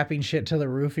me strapping shit to the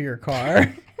roof of your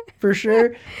car. For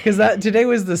sure. Because today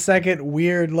was the second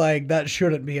weird, like, that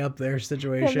shouldn't be up there That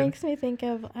situation. makes me think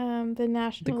of the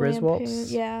National The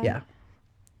Griswolds? Lampoon. Yeah.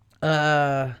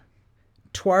 Yeah.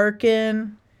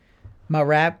 Twerking, my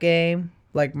rap game.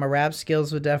 Like, my rap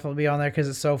skills would definitely be on there because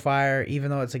it's so fire. Even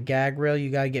though it's a gag reel, you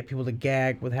got to get people to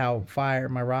gag with how fire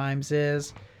my rhymes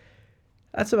is.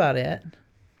 That's about it.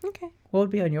 Okay. What would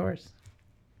be on yours?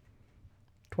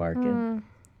 Twerking.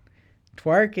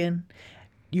 Twerking.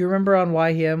 You remember on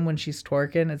YM when she's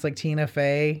twerking? It's like Tina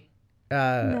Fey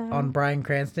on Bryan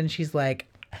Cranston. She's like,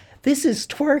 this is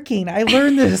twerking. I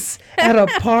learned this at a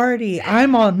party.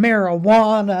 I'm on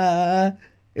marijuana.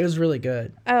 It was really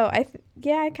good. Oh, I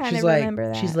kind of remember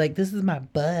that. She's like, this is my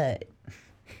butt.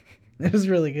 It was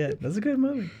really good. That's a good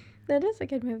movie. That is a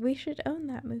good movie. We should own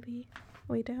that movie.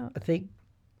 We don't.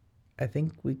 I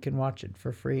think we can watch it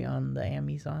for free on the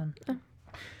Amazon. Oh.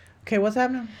 Okay, what's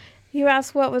happening? You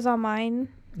asked what was on mine.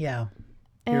 Yeah.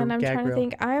 And I'm trying to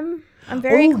think. I'm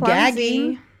very clumsy.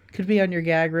 Gagging could be on your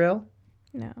gag reel.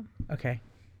 No. Okay.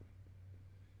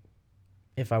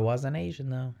 If I wasn't Asian,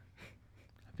 though,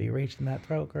 I'd be reaching that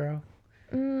throat, girl.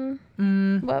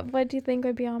 What do you think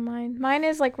would be on mine? Mine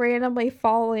is like randomly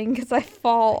falling because I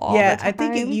fall all the time. Yeah, I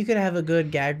think you could have a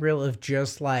good gag reel of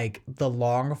just like the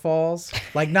long falls.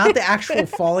 Like not the actual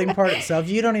falling part itself.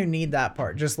 You don't even need that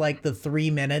part. Just like the 3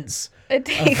 minutes it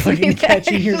of fucking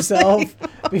catching yourself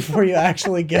before you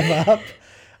actually give up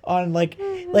on like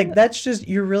that's just,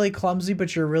 you're really clumsy,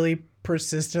 but you're really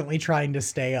persistently trying to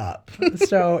stay up.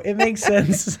 So it makes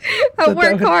sense. I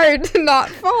work hard to not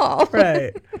fall.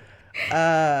 Right.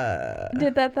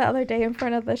 Did that the other day in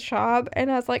front of the shop, and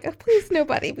I was like, oh, please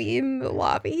nobody be in the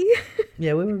lobby.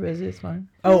 Yeah, we were busy. It's fine.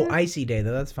 Oh, icy day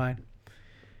though. That's fine.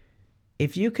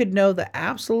 If you could know the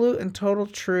absolute and total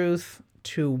truth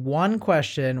to one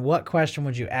question, what question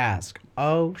would you ask?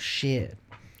 Oh shit.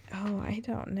 Oh, I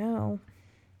don't know.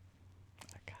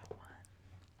 I got one.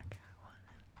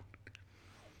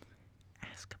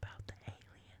 Ask about the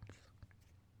aliens.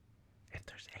 If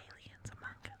there's aliens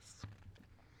among us.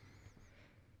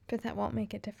 But that won't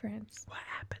make a difference. What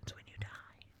happens when you die?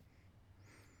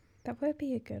 That would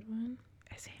be a good one.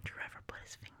 Has Andrew ever put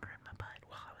his finger in my butt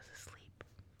while I was asleep?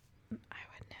 I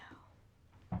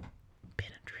would know.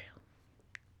 Benadryl.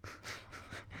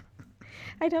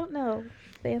 I don't know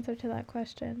the answer to that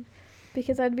question.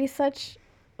 Because that'd be such,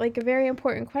 like, a very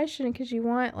important question because you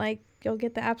want, like, you'll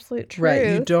get the absolute truth. Right,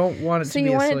 you don't want it to be a silly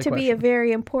question. So you want it to be a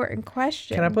very important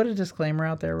question. Can I put a disclaimer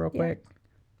out there real quick?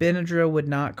 Benadryl would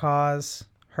not cause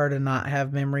her to not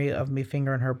have memory of me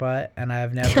fingering her butt, and I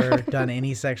have never done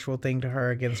any sexual thing to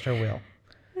her against her will.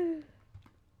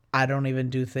 I don't even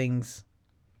do things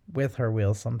with her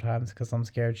will sometimes because I'm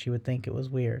scared she would think it was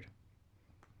weird.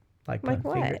 Like what?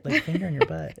 fingering your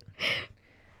butt.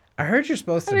 I heard you're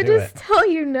supposed to do just it. tell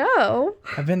you no.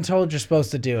 I've been told you're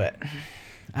supposed to do it.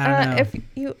 I don't know. If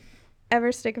you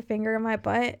ever stick a finger in my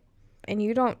butt and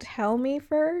you don't tell me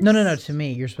first. No, to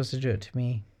me. You're supposed to do it to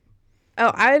me.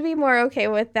 Oh, I would be more okay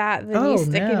with that than Oh, you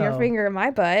sticking your no. finger in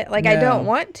my butt. Like, I don't No.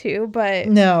 want to, but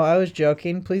No, I was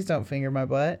joking. Please don't finger my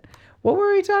butt. What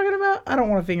were we talking about? I don't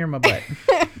want to finger my butt.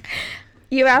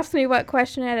 you asked me what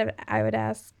question I would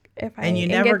ask if I And you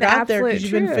get never the got there absolute because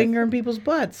you've been truth. fingering people's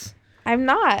butts. I'm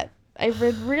not. I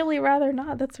would really rather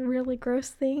not. That's a really gross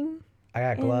thing. I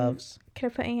got And gloves.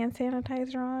 Could I put hand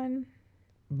sanitizer on?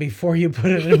 Before you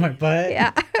put it in my butt?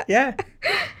 Yeah. Yeah.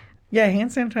 Yeah, hand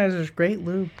sanitizer is great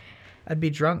lube. I'd be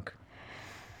drunk.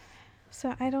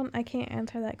 So I can't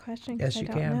answer that question because Yes, I you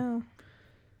don't can. know.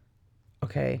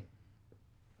 Okay.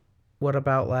 What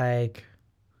about, like,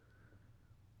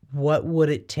 what would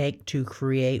it take to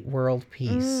create world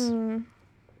peace?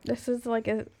 This is like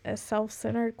a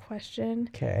self-centered question,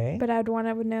 Okay. but I'd want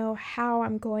to know how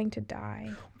I'm going to die.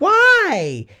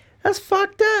 Why? That's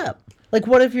fucked up. Like,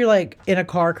 what if you're, like, in a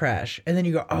car crash and then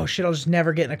you go, oh shit, I'll just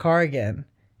never get in a car again.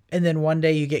 And then one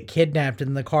day you get kidnapped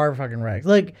and the car fucking wrecks.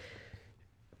 Like,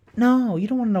 no, you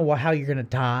don't want to know how you're going to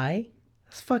die.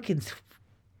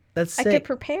 That's I sick. could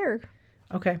prepare.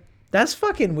 Okay. That's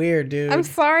fucking weird, dude. I'm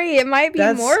sorry, it might be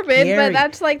That's morbid, scary. but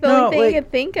that's like the No, only thing like, I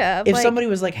could think of. if Like, somebody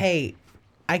was like, hey,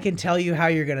 I can tell you how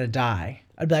you're going to die,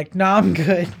 I'd be like, no, I'm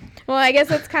good. well, I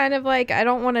guess it's kind of like I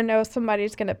don't want to know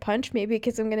somebody's going to punch me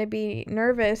because I'm going to be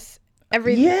nervous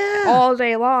all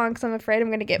day long because I'm afraid I'm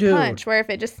going to get Dude. punched. Where if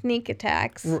it just sneak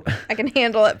attacks, I can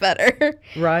handle it better.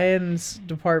 Ryan's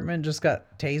department just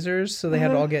got tasers, so they had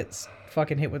to all get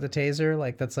fucking hit with a taser.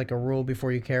 Like, that's like a rule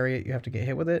before you carry it. You have to get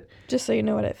hit with it. Just so you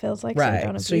know what it feels like.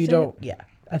 Right. So you don't abuse it. Yeah.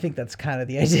 I think that's kind of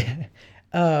the idea.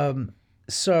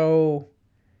 So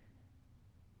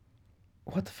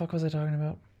what the fuck was I talking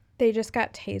about? They just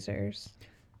got tasers.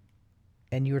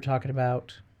 And you were talking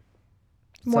about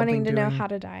Wanting to know how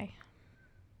to die.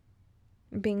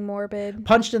 Being morbid.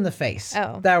 punched in the face.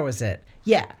 Oh. That was it.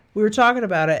 Yeah. We were talking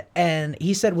about it, and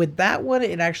he said with that one,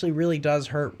 it actually really does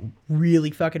hurt really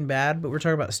fucking bad. But we're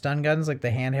talking about stun guns, like the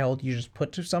handheld you just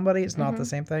put to somebody. It's not the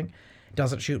same thing. It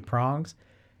doesn't shoot prongs.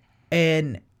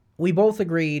 And we both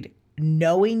agreed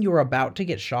knowing you're about to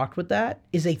get shocked with that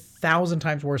is 1,000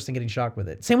 times worse than getting shocked with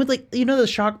it. Same with, like, you know, the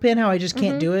shock pin, how I just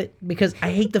can't do it because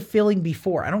I hate the feeling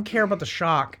before. I don't care about the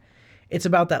shock. It's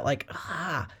about that, like,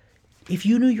 if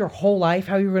you knew your whole life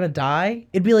how you were going to die,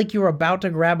 it'd be like you were about to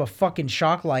grab a fucking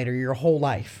shock lighter your whole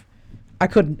life. I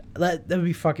couldn't. That would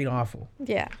be fucking awful.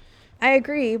 Yeah. I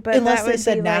agree, but Unless that they would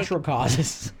said be natural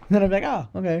causes. Then I'd be like, oh,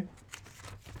 okay.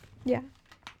 Yeah.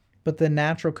 But the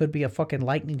natural could be a fucking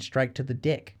lightning strike to the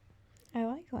dick. I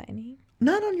like lightning.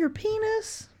 Not on your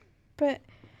penis. But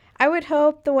I would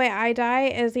hope the way I die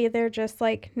is either just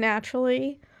like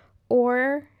naturally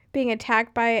or being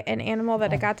attacked by an animal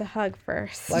that I got to hug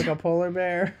first. Like a polar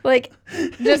bear. Like,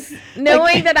 just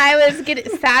knowing that I was getting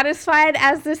satisfied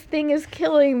as this thing is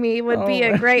killing me would be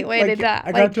a great way to die.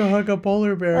 I got to hug a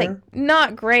polar bear. Like,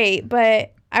 not great,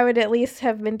 but I would at least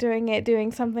have been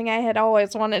doing something I had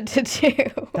always wanted to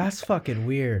do. That's fucking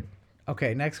weird.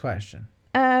 Okay, next question.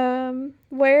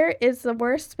 Where is the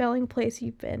worst smelling place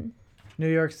you've been? New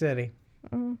York City.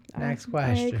 Next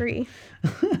question. I agree.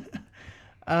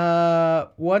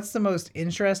 What's the most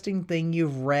interesting thing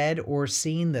you've read or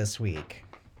seen this week?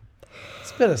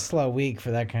 It's been a slow week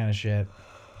for that kind of shit.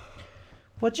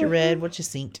 What you read? What you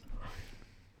seen?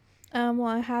 Well,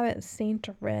 I haven't seen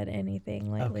to read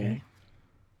anything lately. Okay.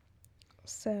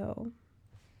 So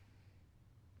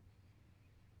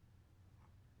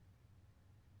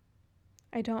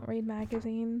I don't read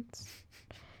magazines.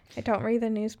 I don't read the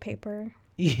newspaper.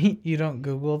 You don't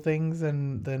Google things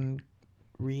and then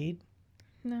read?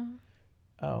 No,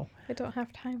 Oh, I don't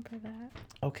have time for that.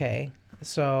 okay.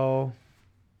 So,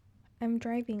 I'm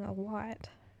driving a lot.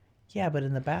 yeah, but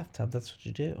in the bathtub, that's what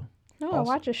you do. No, I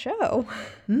Also- watch a show.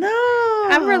 No!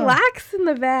 I'm relaxed in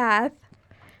the bath,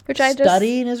 which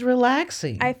Studying is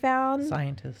relaxing. I found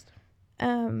Scientist.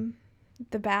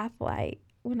 the bath light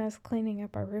when I was cleaning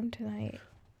up our room tonight.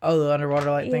 Oh, the underwater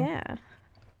light thing? Yeah,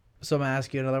 So I'm going to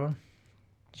ask you another one.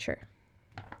 sure.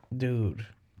 Dude,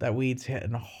 that weed's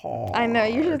hitting hard. I know,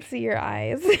 you should see your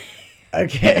eyes.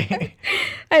 Okay.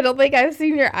 I don't think I've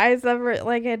seen your eyes ever,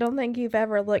 like, I don't think you've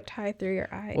ever looked high through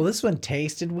your eyes. Well, this one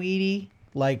tasted weedy.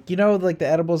 Like, you know, like the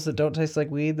edibles that don't taste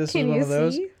like weed? This Can is one you of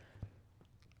those. see?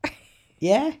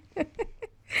 Yeah.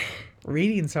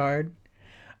 Reading's hard.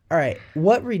 All right.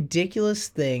 What ridiculous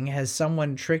thing has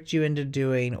someone tricked you into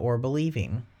doing or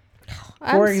believing?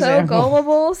 I'm For so example-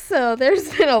 gullible, so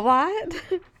there's been a lot.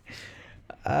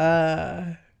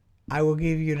 I will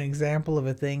give you an example of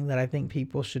a thing that I think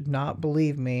people should not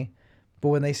believe me. But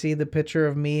when they see the picture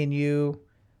of me and you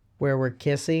where we're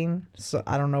kissing, so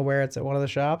I don't know where it's at one of the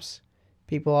shops,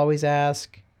 people always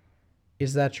ask,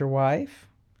 is that your wife?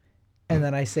 And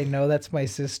then I say, no, that's my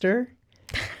sister.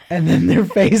 And then their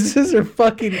faces are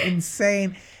fucking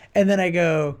insane. And then I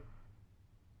go,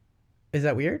 is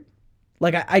that weird?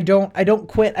 Like, I don't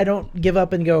quit. I don't give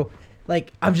up and go,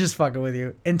 like, I'm just fucking with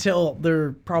you until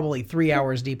they're probably 3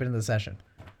 hours deep into the session.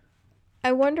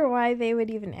 I wonder why they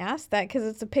would even ask that, because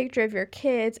it's a picture of your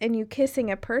kids and you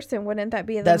kissing a person. Wouldn't that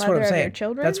be the That's mother what I'm of saying. your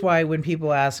children? That's why when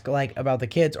people ask, like, about the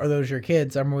kids, are those your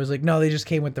kids? I'm always like, no, they just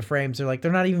came with the frames. They're like,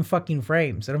 they're not even fucking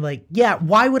frames. And I'm like, yeah,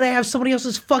 why would I have somebody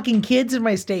else's fucking kids in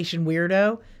my station,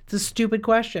 weirdo? It's a stupid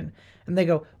question. And they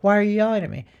go, why are you yelling at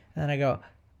me? And then I go,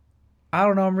 I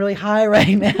don't know, I'm really high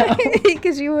right now.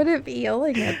 Because you wouldn't be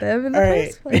yelling at them in the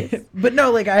first place. But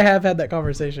no, like, I have had that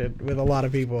conversation with a lot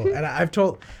of people. And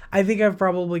I think I've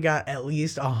probably got at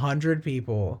least 100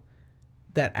 people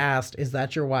that asked, is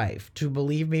that your wife? To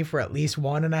believe me for at least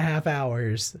 1.5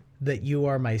 hours that you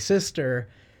are my sister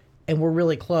and we're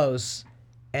really close.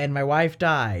 And my wife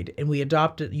died and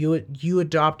you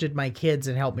adopted my kids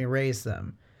and helped me raise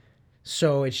them.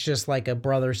 So it's just like a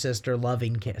brother-sister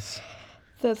loving kiss.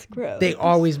 That's gross. They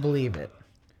always believe it.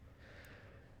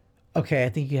 Okay, I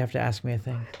think you have to ask me a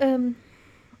thing.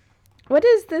 What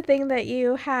is the thing that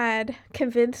you had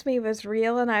convinced me was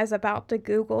real and I was about to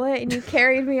Google it and you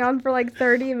carried me on for like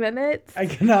 30 minutes? I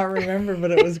cannot remember, but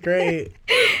it was great.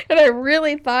 And I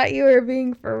really thought you were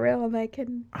being for real and I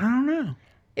don't know.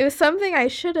 it was something I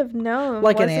should have known.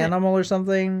 Like an animal or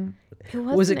something?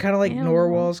 Was it kind of like animal.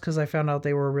 narwhals? Because I found out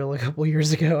they were real a couple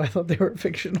years ago. I thought they were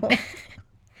fictional.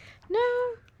 No.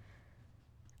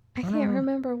 I can't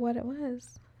remember what it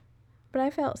was. But I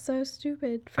felt so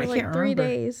stupid for like 3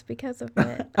 days because of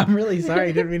it. I'm really sorry.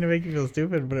 I didn't mean to make you feel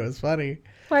stupid, but it was funny.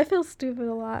 Well, I feel stupid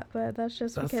a lot, but that's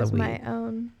just because my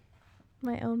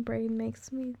weed. own brain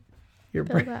makes me Your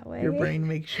feel that way. Your brain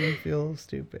makes you feel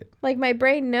stupid. Like my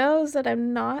brain knows that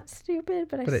I'm not stupid,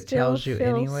 but it still tells you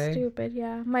feel anyway? stupid.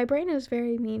 Yeah, my brain is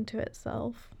very mean to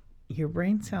itself. Your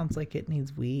brain sounds like it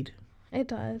needs weed. It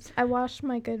does. I washed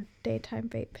my good daytime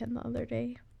vape pen the other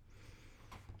day.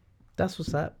 That's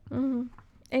what's up. Mm-hmm.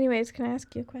 Anyways, can I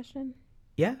ask you a question?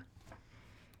 Yeah.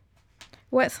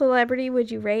 What celebrity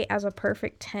would you rate as a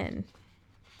perfect 10?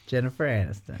 Jennifer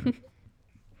Aniston.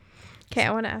 Okay,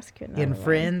 I want to ask you another In one.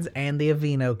 Friends and the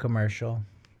Aveeno commercial.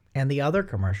 And the other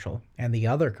commercial. And the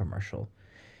other commercial.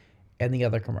 And the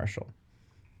other commercial.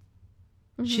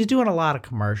 Mm-hmm. She's doing a lot of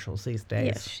commercials these days.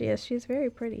 Yes, she is. She's very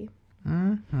pretty.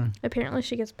 Mm-hmm. Apparently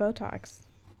she gets Botox.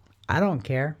 I don't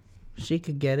care. She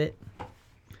could get it.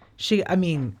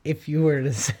 If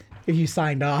you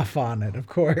signed off on it, of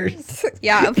course.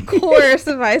 Yeah, of course,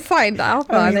 if I signed off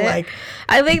on it. Like,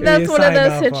 I think that's one of signed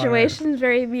those off on it. situations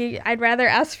where I'd rather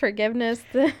ask forgiveness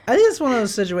than... I think it's one of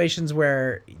those situations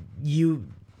where you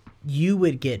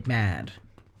would get mad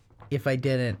if I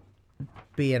didn't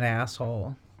be an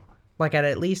asshole. Like, I'd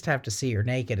at least have to see her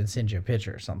naked and send you a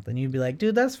picture or something. You'd be like,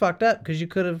 dude, that's fucked up, because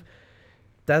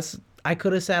I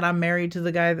could have said I'm married to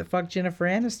the guy that fucked Jennifer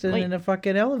Aniston in a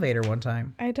fucking elevator one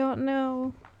time. I don't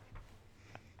know.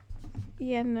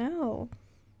 Yeah, no.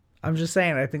 I'm just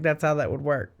saying, I think that's how that would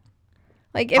work.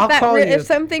 Like, if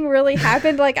something really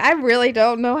happened, like, I really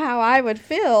don't know how I would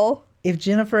feel. If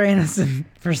Jennifer Aniston,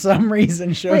 for some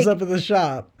reason, shows up at the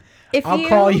shop, I'll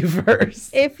call you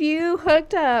first. If you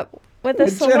hooked up with a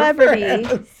celebrity,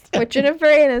 with Jennifer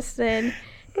Aniston,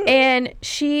 and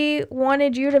she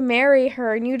wanted you to marry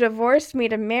her, and you divorced me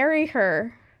to marry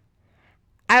her,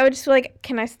 I would just be like,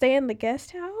 can I stay in the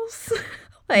guest house?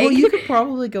 Like, well, you could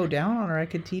probably go down on her. I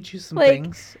could teach you some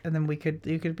things, and then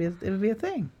it would be a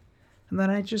thing. And then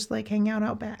I'd just, like, hang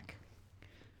out back.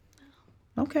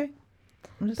 Okay.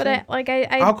 But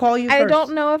I'll call you first. I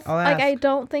don't know if, I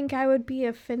don't think I would be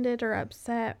offended or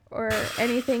upset or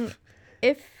anything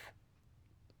if...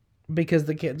 Because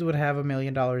the kids would have $1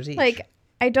 million each. Like,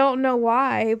 I don't know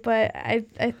why, but I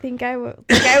think I would,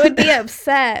 like, I would be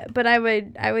upset, but I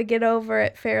would get over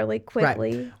it fairly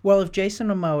quickly. Right. Well, if Jason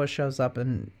Momoa shows up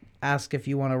and asks if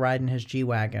you want to ride in his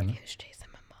G-Wagon. Who's Jason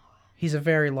Momoa? He's a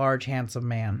very large, handsome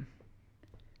man.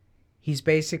 He's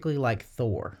basically like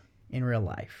Thor in real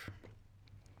life.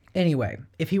 Anyway,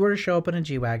 if he were to show up in a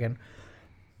G-Wagon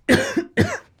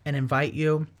and invite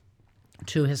you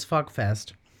to his fuck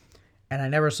fest, and I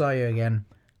never saw you again,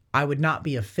 I would not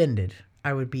be offended.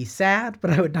 I would be sad,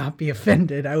 but I would not be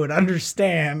offended. I would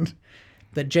understand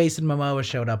that Jason Momoa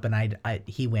showed up and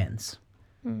he wins.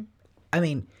 I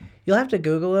mean, you'll have to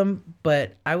Google him,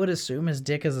 but I would assume his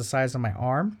dick is the size of my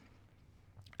arm.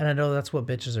 And I know that's what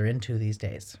bitches are into these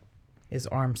days, is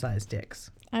arm-sized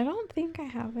dicks. I don't think I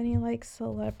have any, like,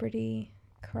 celebrity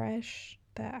crush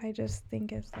that I just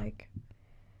think is, like,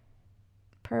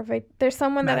 perfect. There's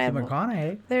someone Matthew that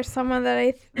McConaughey. there's someone that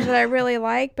I really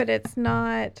like, but it's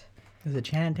not. Is it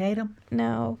Channing Tatum?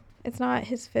 No, it's not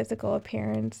his physical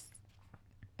appearance.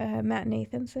 Matt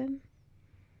Nathanson.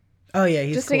 Oh yeah,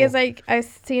 he's just cool. because I've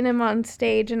seen him on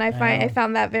stage and I know.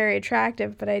 found that very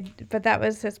attractive, but that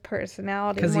was his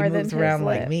personality more than his Because he moves around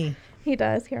lip. like me. He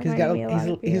does. He reminds me a lot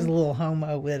of you. He's a little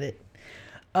homo with it.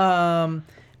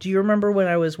 Do you remember when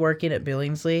I was working at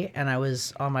Billingsley and I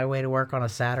was on my way to work on a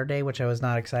Saturday, which I was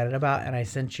not excited about, and I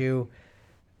sent you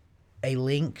a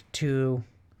link to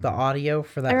the audio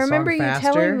for that song, I remember you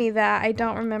Faster? telling me that. I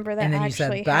don't remember that And then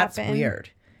actually you said, that's happened. weird.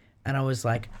 And I was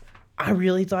like, I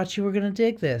really thought you were going to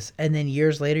dig this. And then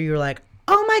years later, you were like,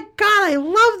 oh my God, I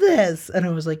love this. And I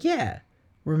was like, yeah.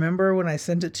 Remember when I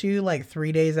sent it to you like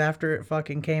 3 days after it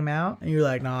fucking came out? And you're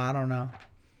like, no, I don't know.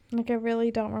 Like, I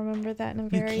really don't remember that.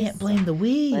 And You can't blame the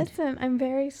weed. Listen, I'm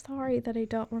very sorry that I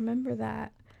don't remember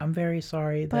that. I'm very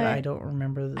sorry that I don't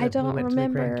remember that I don't we went to the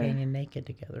remember. Grand Canyon naked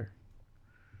together.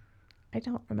 I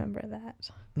don't remember that.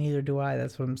 Neither do I.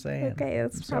 That's what I'm saying. Okay,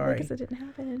 that's I'm probably sorry. because it didn't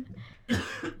happen.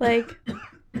 Like,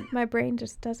 my brain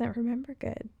just doesn't remember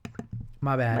good.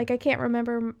 My bad. Like, I can't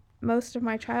remember most of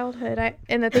my childhood.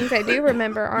 And the things I do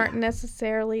remember aren't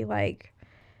necessarily, like,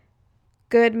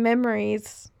 good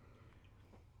memories.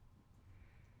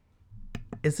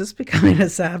 Is this becoming a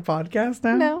sad podcast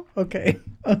now? No. Okay.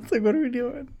 I was like, what are we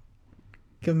doing?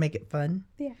 Can we make it fun?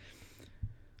 Yeah.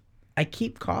 I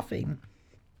keep coughing.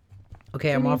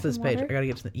 Okay, You I'm need off this some page. water? I gotta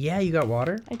get to the... Yeah, you got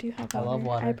water? I do have I water. love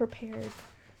water. I prepared.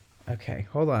 Okay,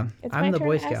 hold on. It's I'm my the turn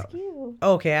Boy to Scout. ask you.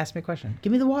 Oh, okay, ask me a question.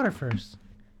 Give me the water first.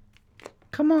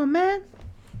 Come on, man.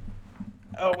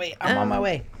 Oh, wait, I'm on my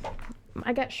way.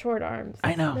 I got short arms.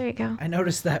 I know. There you go. I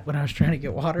noticed that when I was trying to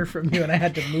get water from you and I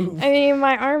had to move. I mean,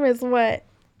 my arm is what?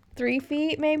 3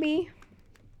 feet, maybe?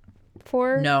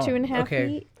 4, No, 2.5 okay.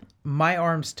 feet? My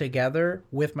arms together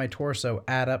with my torso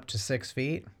add up to 6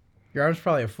 feet. Your arm's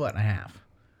probably 1.5 feet.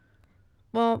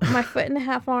 Well, my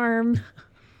 1.5 foot arm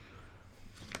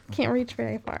can't reach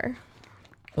very far.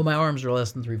 Well, my arms are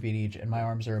less than 3 feet each, and my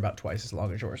arms are about twice as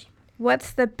long as yours.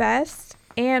 What's the best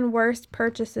and worst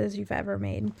purchases you've ever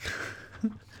made?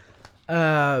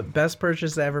 Best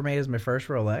purchase I ever made is my first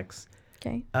Rolex.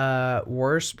 Okay.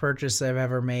 Worst purchase I've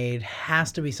ever made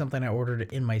has to be something I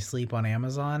ordered in my sleep on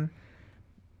Amazon.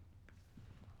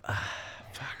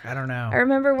 Fuck, I don't know. I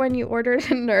remember when you ordered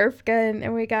a Nerf gun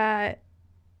and we got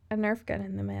a Nerf gun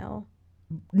in the mail.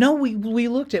 No, we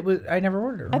looked at. I never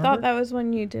ordered. I Remember? thought that was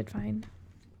when you did find.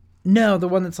 No, the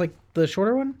one that's like the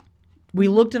shorter one. We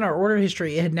looked in our order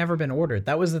history. It had never been ordered.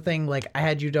 That was the thing. Like, I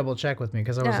had you double check with me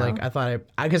because I was like, I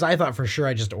thought for sure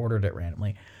I just ordered it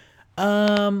randomly.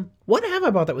 What have I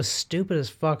bought that was stupid as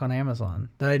fuck on Amazon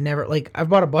that I never like? I've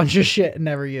bought a bunch of shit and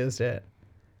never used it.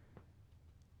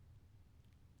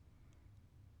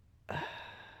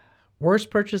 Worst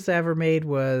purchase I ever made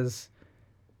was.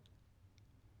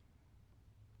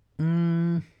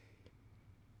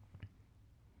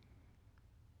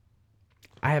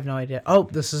 I have no idea. Oh,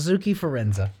 the Suzuki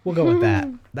Forenza. We'll go with that.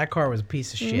 That car was a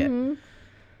piece of shit. Mm-hmm.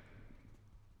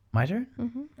 My turn?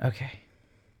 Mm-hmm. Okay.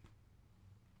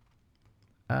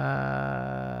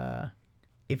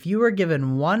 If you were given a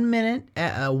 1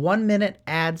 minute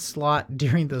ad slot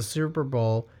during the Super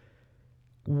Bowl,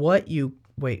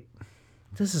 wait,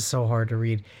 this is so hard to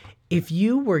read. If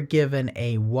you were given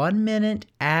a 1 minute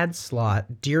ad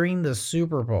slot during the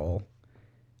Super Bowl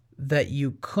that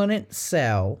you couldn't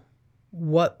sell,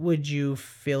 what would you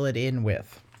fill it in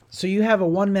with? So you have a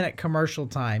 1 minute commercial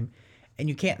time and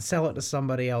you can't sell it to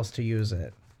somebody else to use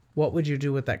it. What would you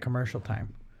do with that commercial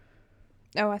time?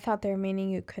 Oh, I thought they were meaning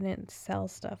you couldn't sell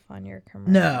stuff on your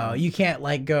commercial. No, you can't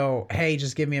like go, hey,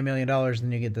 just give me $1 million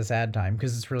and you get this ad time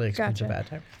because it's really expensive ad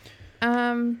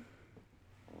time.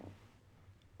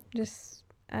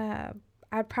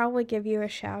 I'd probably give you a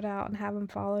shout out and have them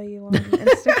follow you on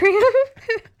Instagram.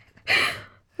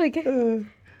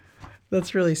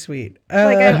 That's really sweet.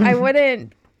 I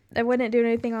wouldn't do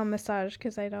anything on massage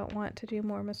because I don't want to do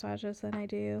more massages than I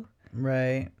do.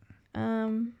 Right.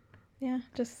 Yeah,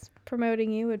 just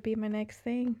promoting you would be my next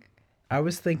thing. I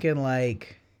was thinking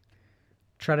like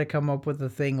try to come up with a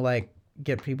thing like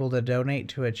get people to donate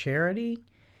to a charity.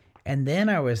 And then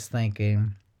I was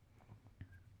thinking.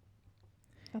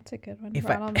 That's a good one. If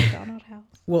Ronald McDonald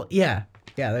House. Well, yeah.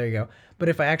 Yeah, there you go. But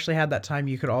if I actually had that time,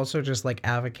 you could also just like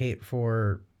advocate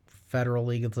for federal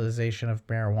legalization of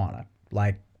marijuana.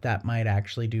 Like that might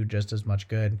actually do just as much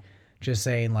good. Just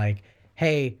saying like,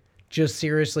 hey, just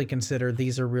seriously consider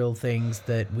these are real things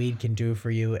that weed can do for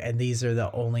you. And these are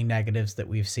the only negatives that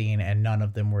we've seen. And none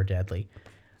of them were deadly.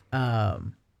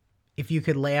 If you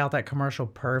could lay out that commercial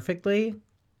perfectly,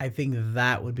 I think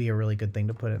that would be a really good thing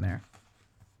to put in there.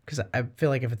 Because I feel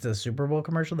like if it's a Super Bowl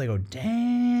commercial, they go,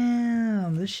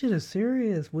 damn, this shit is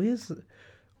serious. Weed's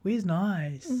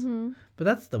nice. Mm-hmm. But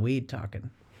that's the weed talking.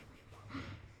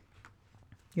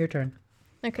 Your turn.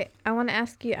 Okay, I want to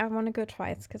ask you. I want to go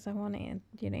twice because I want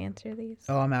you to answer these.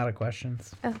 Oh, I'm out of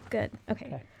questions. Oh, good. Okay.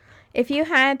 Okay. If you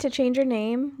had to change your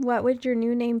name, what would your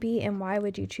new name be, and why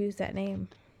would you choose that name?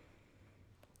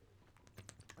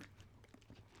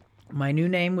 My new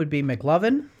name would be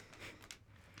McLovin.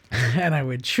 And I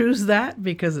would choose that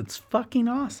because it's fucking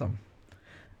awesome.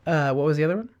 What was the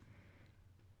other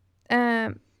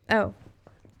one? Oh,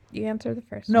 you answered the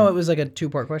first No, one. it was like a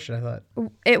 2-part question, I thought.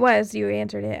 It was. You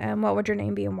answered it. What would your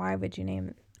name be, and why would you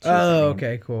choose that Oh, name?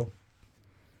 okay, cool.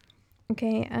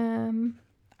 Okay,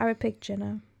 I would pick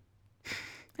Jenna. I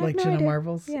have Like no Jenna idea.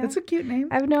 Marbles? Yeah. It's a cute name.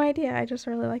 I have no idea. I just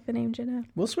really like the name Jenna.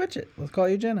 We'll switch it. Let's call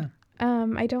you Jenna.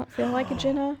 I don't feel like a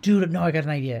Jenna. Dude, no, I got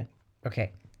an idea.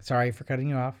 Okay, sorry for cutting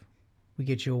you off. We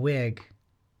get you a wig,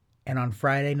 and on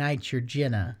Friday nights you're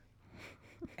Jenna,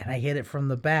 and I hit it from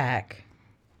the back,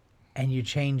 and you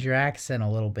change your accent a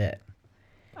little bit.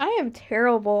 I am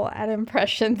terrible at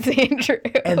impressions, Andrew.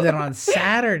 And then on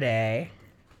Saturday,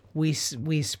 we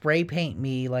spray paint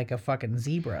me like a fucking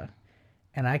zebra,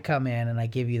 and I come in and I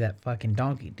give you that fucking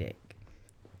donkey dick.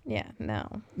 Yeah,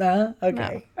 no. Nah?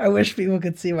 Okay. No. I wish people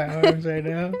could see my arms right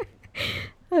now.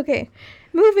 Okay,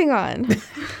 moving on.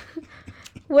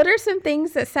 What are some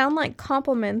things that sound like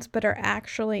compliments but are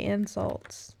actually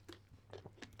insults?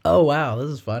 Oh, wow. This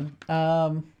is fun.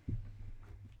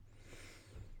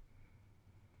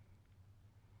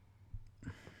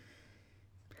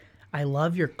 I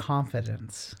love your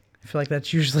confidence. I feel like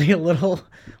that's usually a little,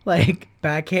 like,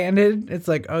 backhanded. It's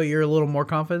like, oh, you're a little more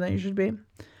confident than you should be.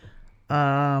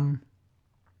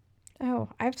 Oh,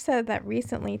 I've said that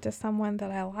recently to someone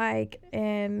that I like,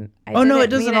 and I oh, no,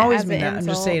 it didn't doesn't mean always as mean an that. I'm just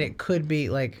insult. saying it could be,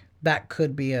 like, that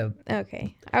could be a...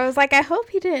 Okay. I was like, I hope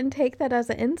he didn't take that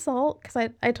as an insult, because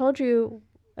I told you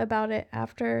about it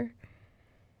after.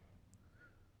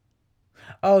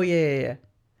 Oh, yeah.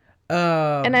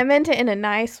 And I meant it in a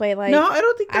nice way. Like, no, I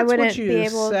don't think that's what wouldn't you be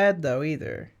able... said, though,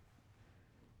 either.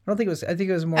 I think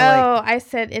it was more I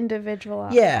said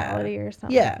individuality or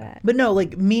something like that. But no,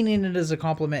 like, meaning it as a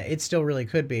compliment, it still really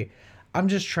could be. I'm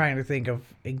just trying to think of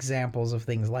examples of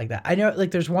things like that. I know,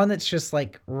 like, there's one that's just,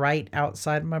 like, right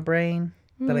outside my brain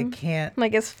that I can't...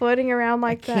 Like, it's floating around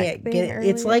like that can't thing get it.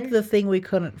 It's earlier. like the thing we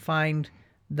couldn't find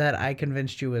that I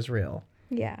convinced you was real.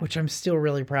 Yeah. Which I'm still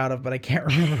really proud of, but I can't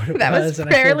remember what it That was and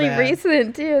I feel fairly bad.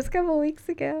 recent, too. It was a couple weeks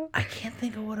ago. I can't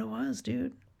think of what it was,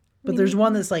 dude. But there's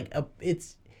one that's like,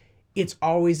 it's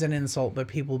always an insult, but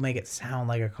people make it sound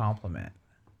like a compliment.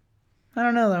 I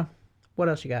don't know, though. What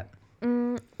else you got?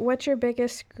 What's your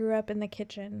biggest screw up in the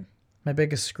kitchen? My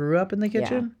biggest screw up in the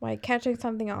kitchen? Yeah, like catching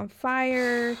something on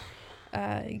fire.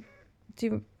 I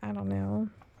don't know.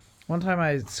 One time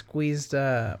I squeezed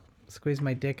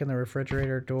my dick in the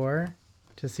refrigerator door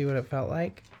to see what it felt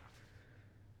like.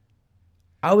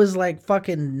 I was like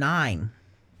fucking 9.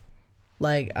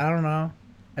 Like, I don't know.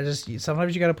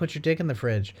 Sometimes you got to put your dick in the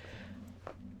fridge.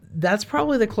 That's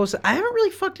probably the closest. I haven't really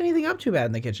fucked anything up too bad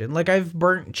in the kitchen. Like, I've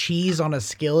burnt cheese on a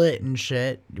skillet and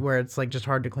shit where it's like just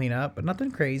hard to clean up, but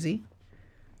nothing crazy.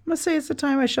 I must say it's the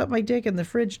time I shut my dick in the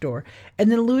fridge door.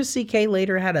 And then Louis C.K.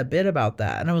 later had a bit about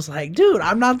that. And I was like, dude,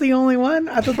 I'm not the only one.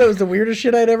 I thought that was the weirdest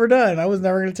shit I'd ever done. I was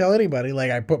never going to tell anybody. Like,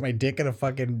 I put my dick in a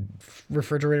fucking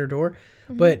refrigerator door.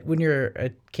 Mm-hmm. But when you're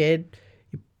a kid,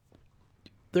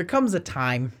 there comes a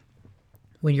time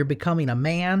when you're becoming a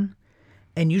man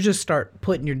and you just start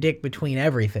putting your dick between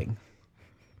everything.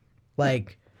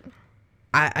 Like,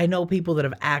 I know people that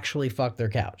have actually fucked their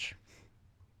couch.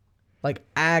 Like,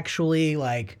 actually,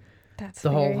 like, That's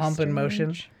the whole very humping strange.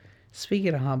 motion.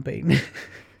 Speaking of humping,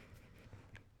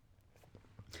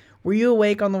 were you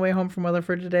awake on the way home from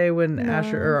Weatherford today when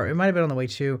Asher, or it might have been on the way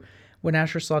too, when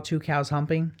Asher saw 2 cows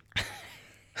humping?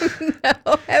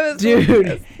 No, I was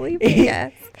Dude, sleeping.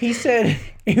 Yes. He said,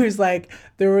 he was like,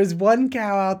 there was one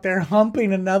cow out there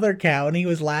humping another cow, and he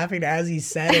was laughing as he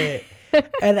said it.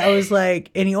 And I was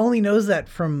like, and he only knows that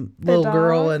from Little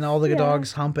Girl dogs? and all the Yeah.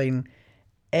 dogs humping.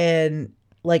 And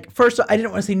like, first, I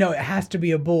didn't want to say, no, it has to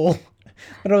be a bull.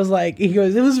 But I was like, he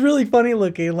goes, it was really funny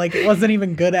looking. Like, it wasn't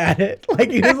even good at it. Like,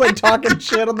 he was like talking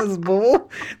shit on this bull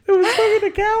that was fucking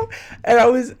a cow. And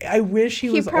I wish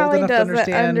he was old probably enough to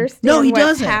doesn't understand. No, he what's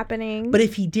doesn't. happening. But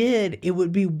if he did, it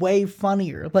would be way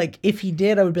funnier. Like, if he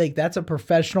did, I would be like, that's a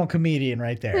professional comedian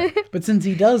right there. But since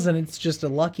he doesn't, it's just a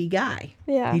lucky guy.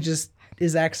 Yeah. He just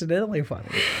is accidentally funny.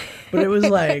 But it was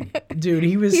like, dude,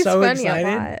 he was He's so funny a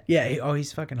excited. lot. Yeah.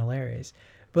 He's fucking hilarious.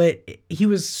 But he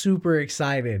was super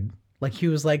excited. Like he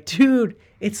was like, dude,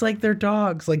 it's like they're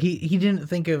dogs. Like he didn't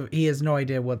think of, he has no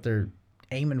idea what they're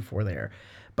aiming for there.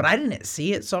 But I didn't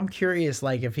see it, so I'm curious,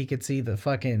 like if he could see the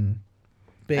fucking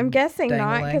big. I'm guessing not,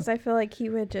 dangling. because I feel like he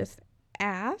would just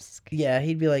ask. Yeah,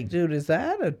 he'd be like, dude, is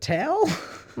that a tail?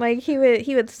 Like he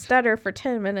would stutter for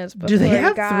 10 minutes before Do they he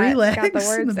have got, 3 legs got the in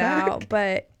words the back? out.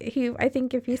 But I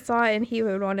think if he saw it, and he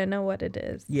would want to know what it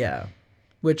is. Yeah.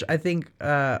 Which I think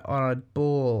on a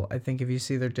bull, I think if you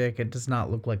see their dick, it does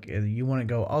not look like, you wouldn't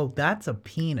go, oh, that's a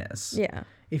penis. Yeah,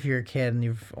 If you're a kid and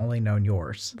you've only known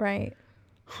yours. right.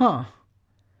 Huh.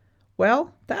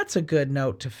 Well, that's a good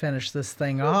note to finish this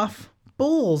thing off.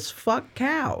 Bulls fuck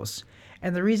cows.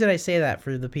 And the reason I say that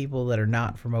for the people that are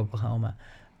not from Oklahoma,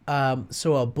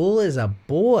 so a bull is a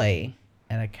boy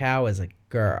and a cow is a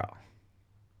girl.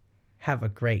 Have a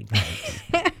great night.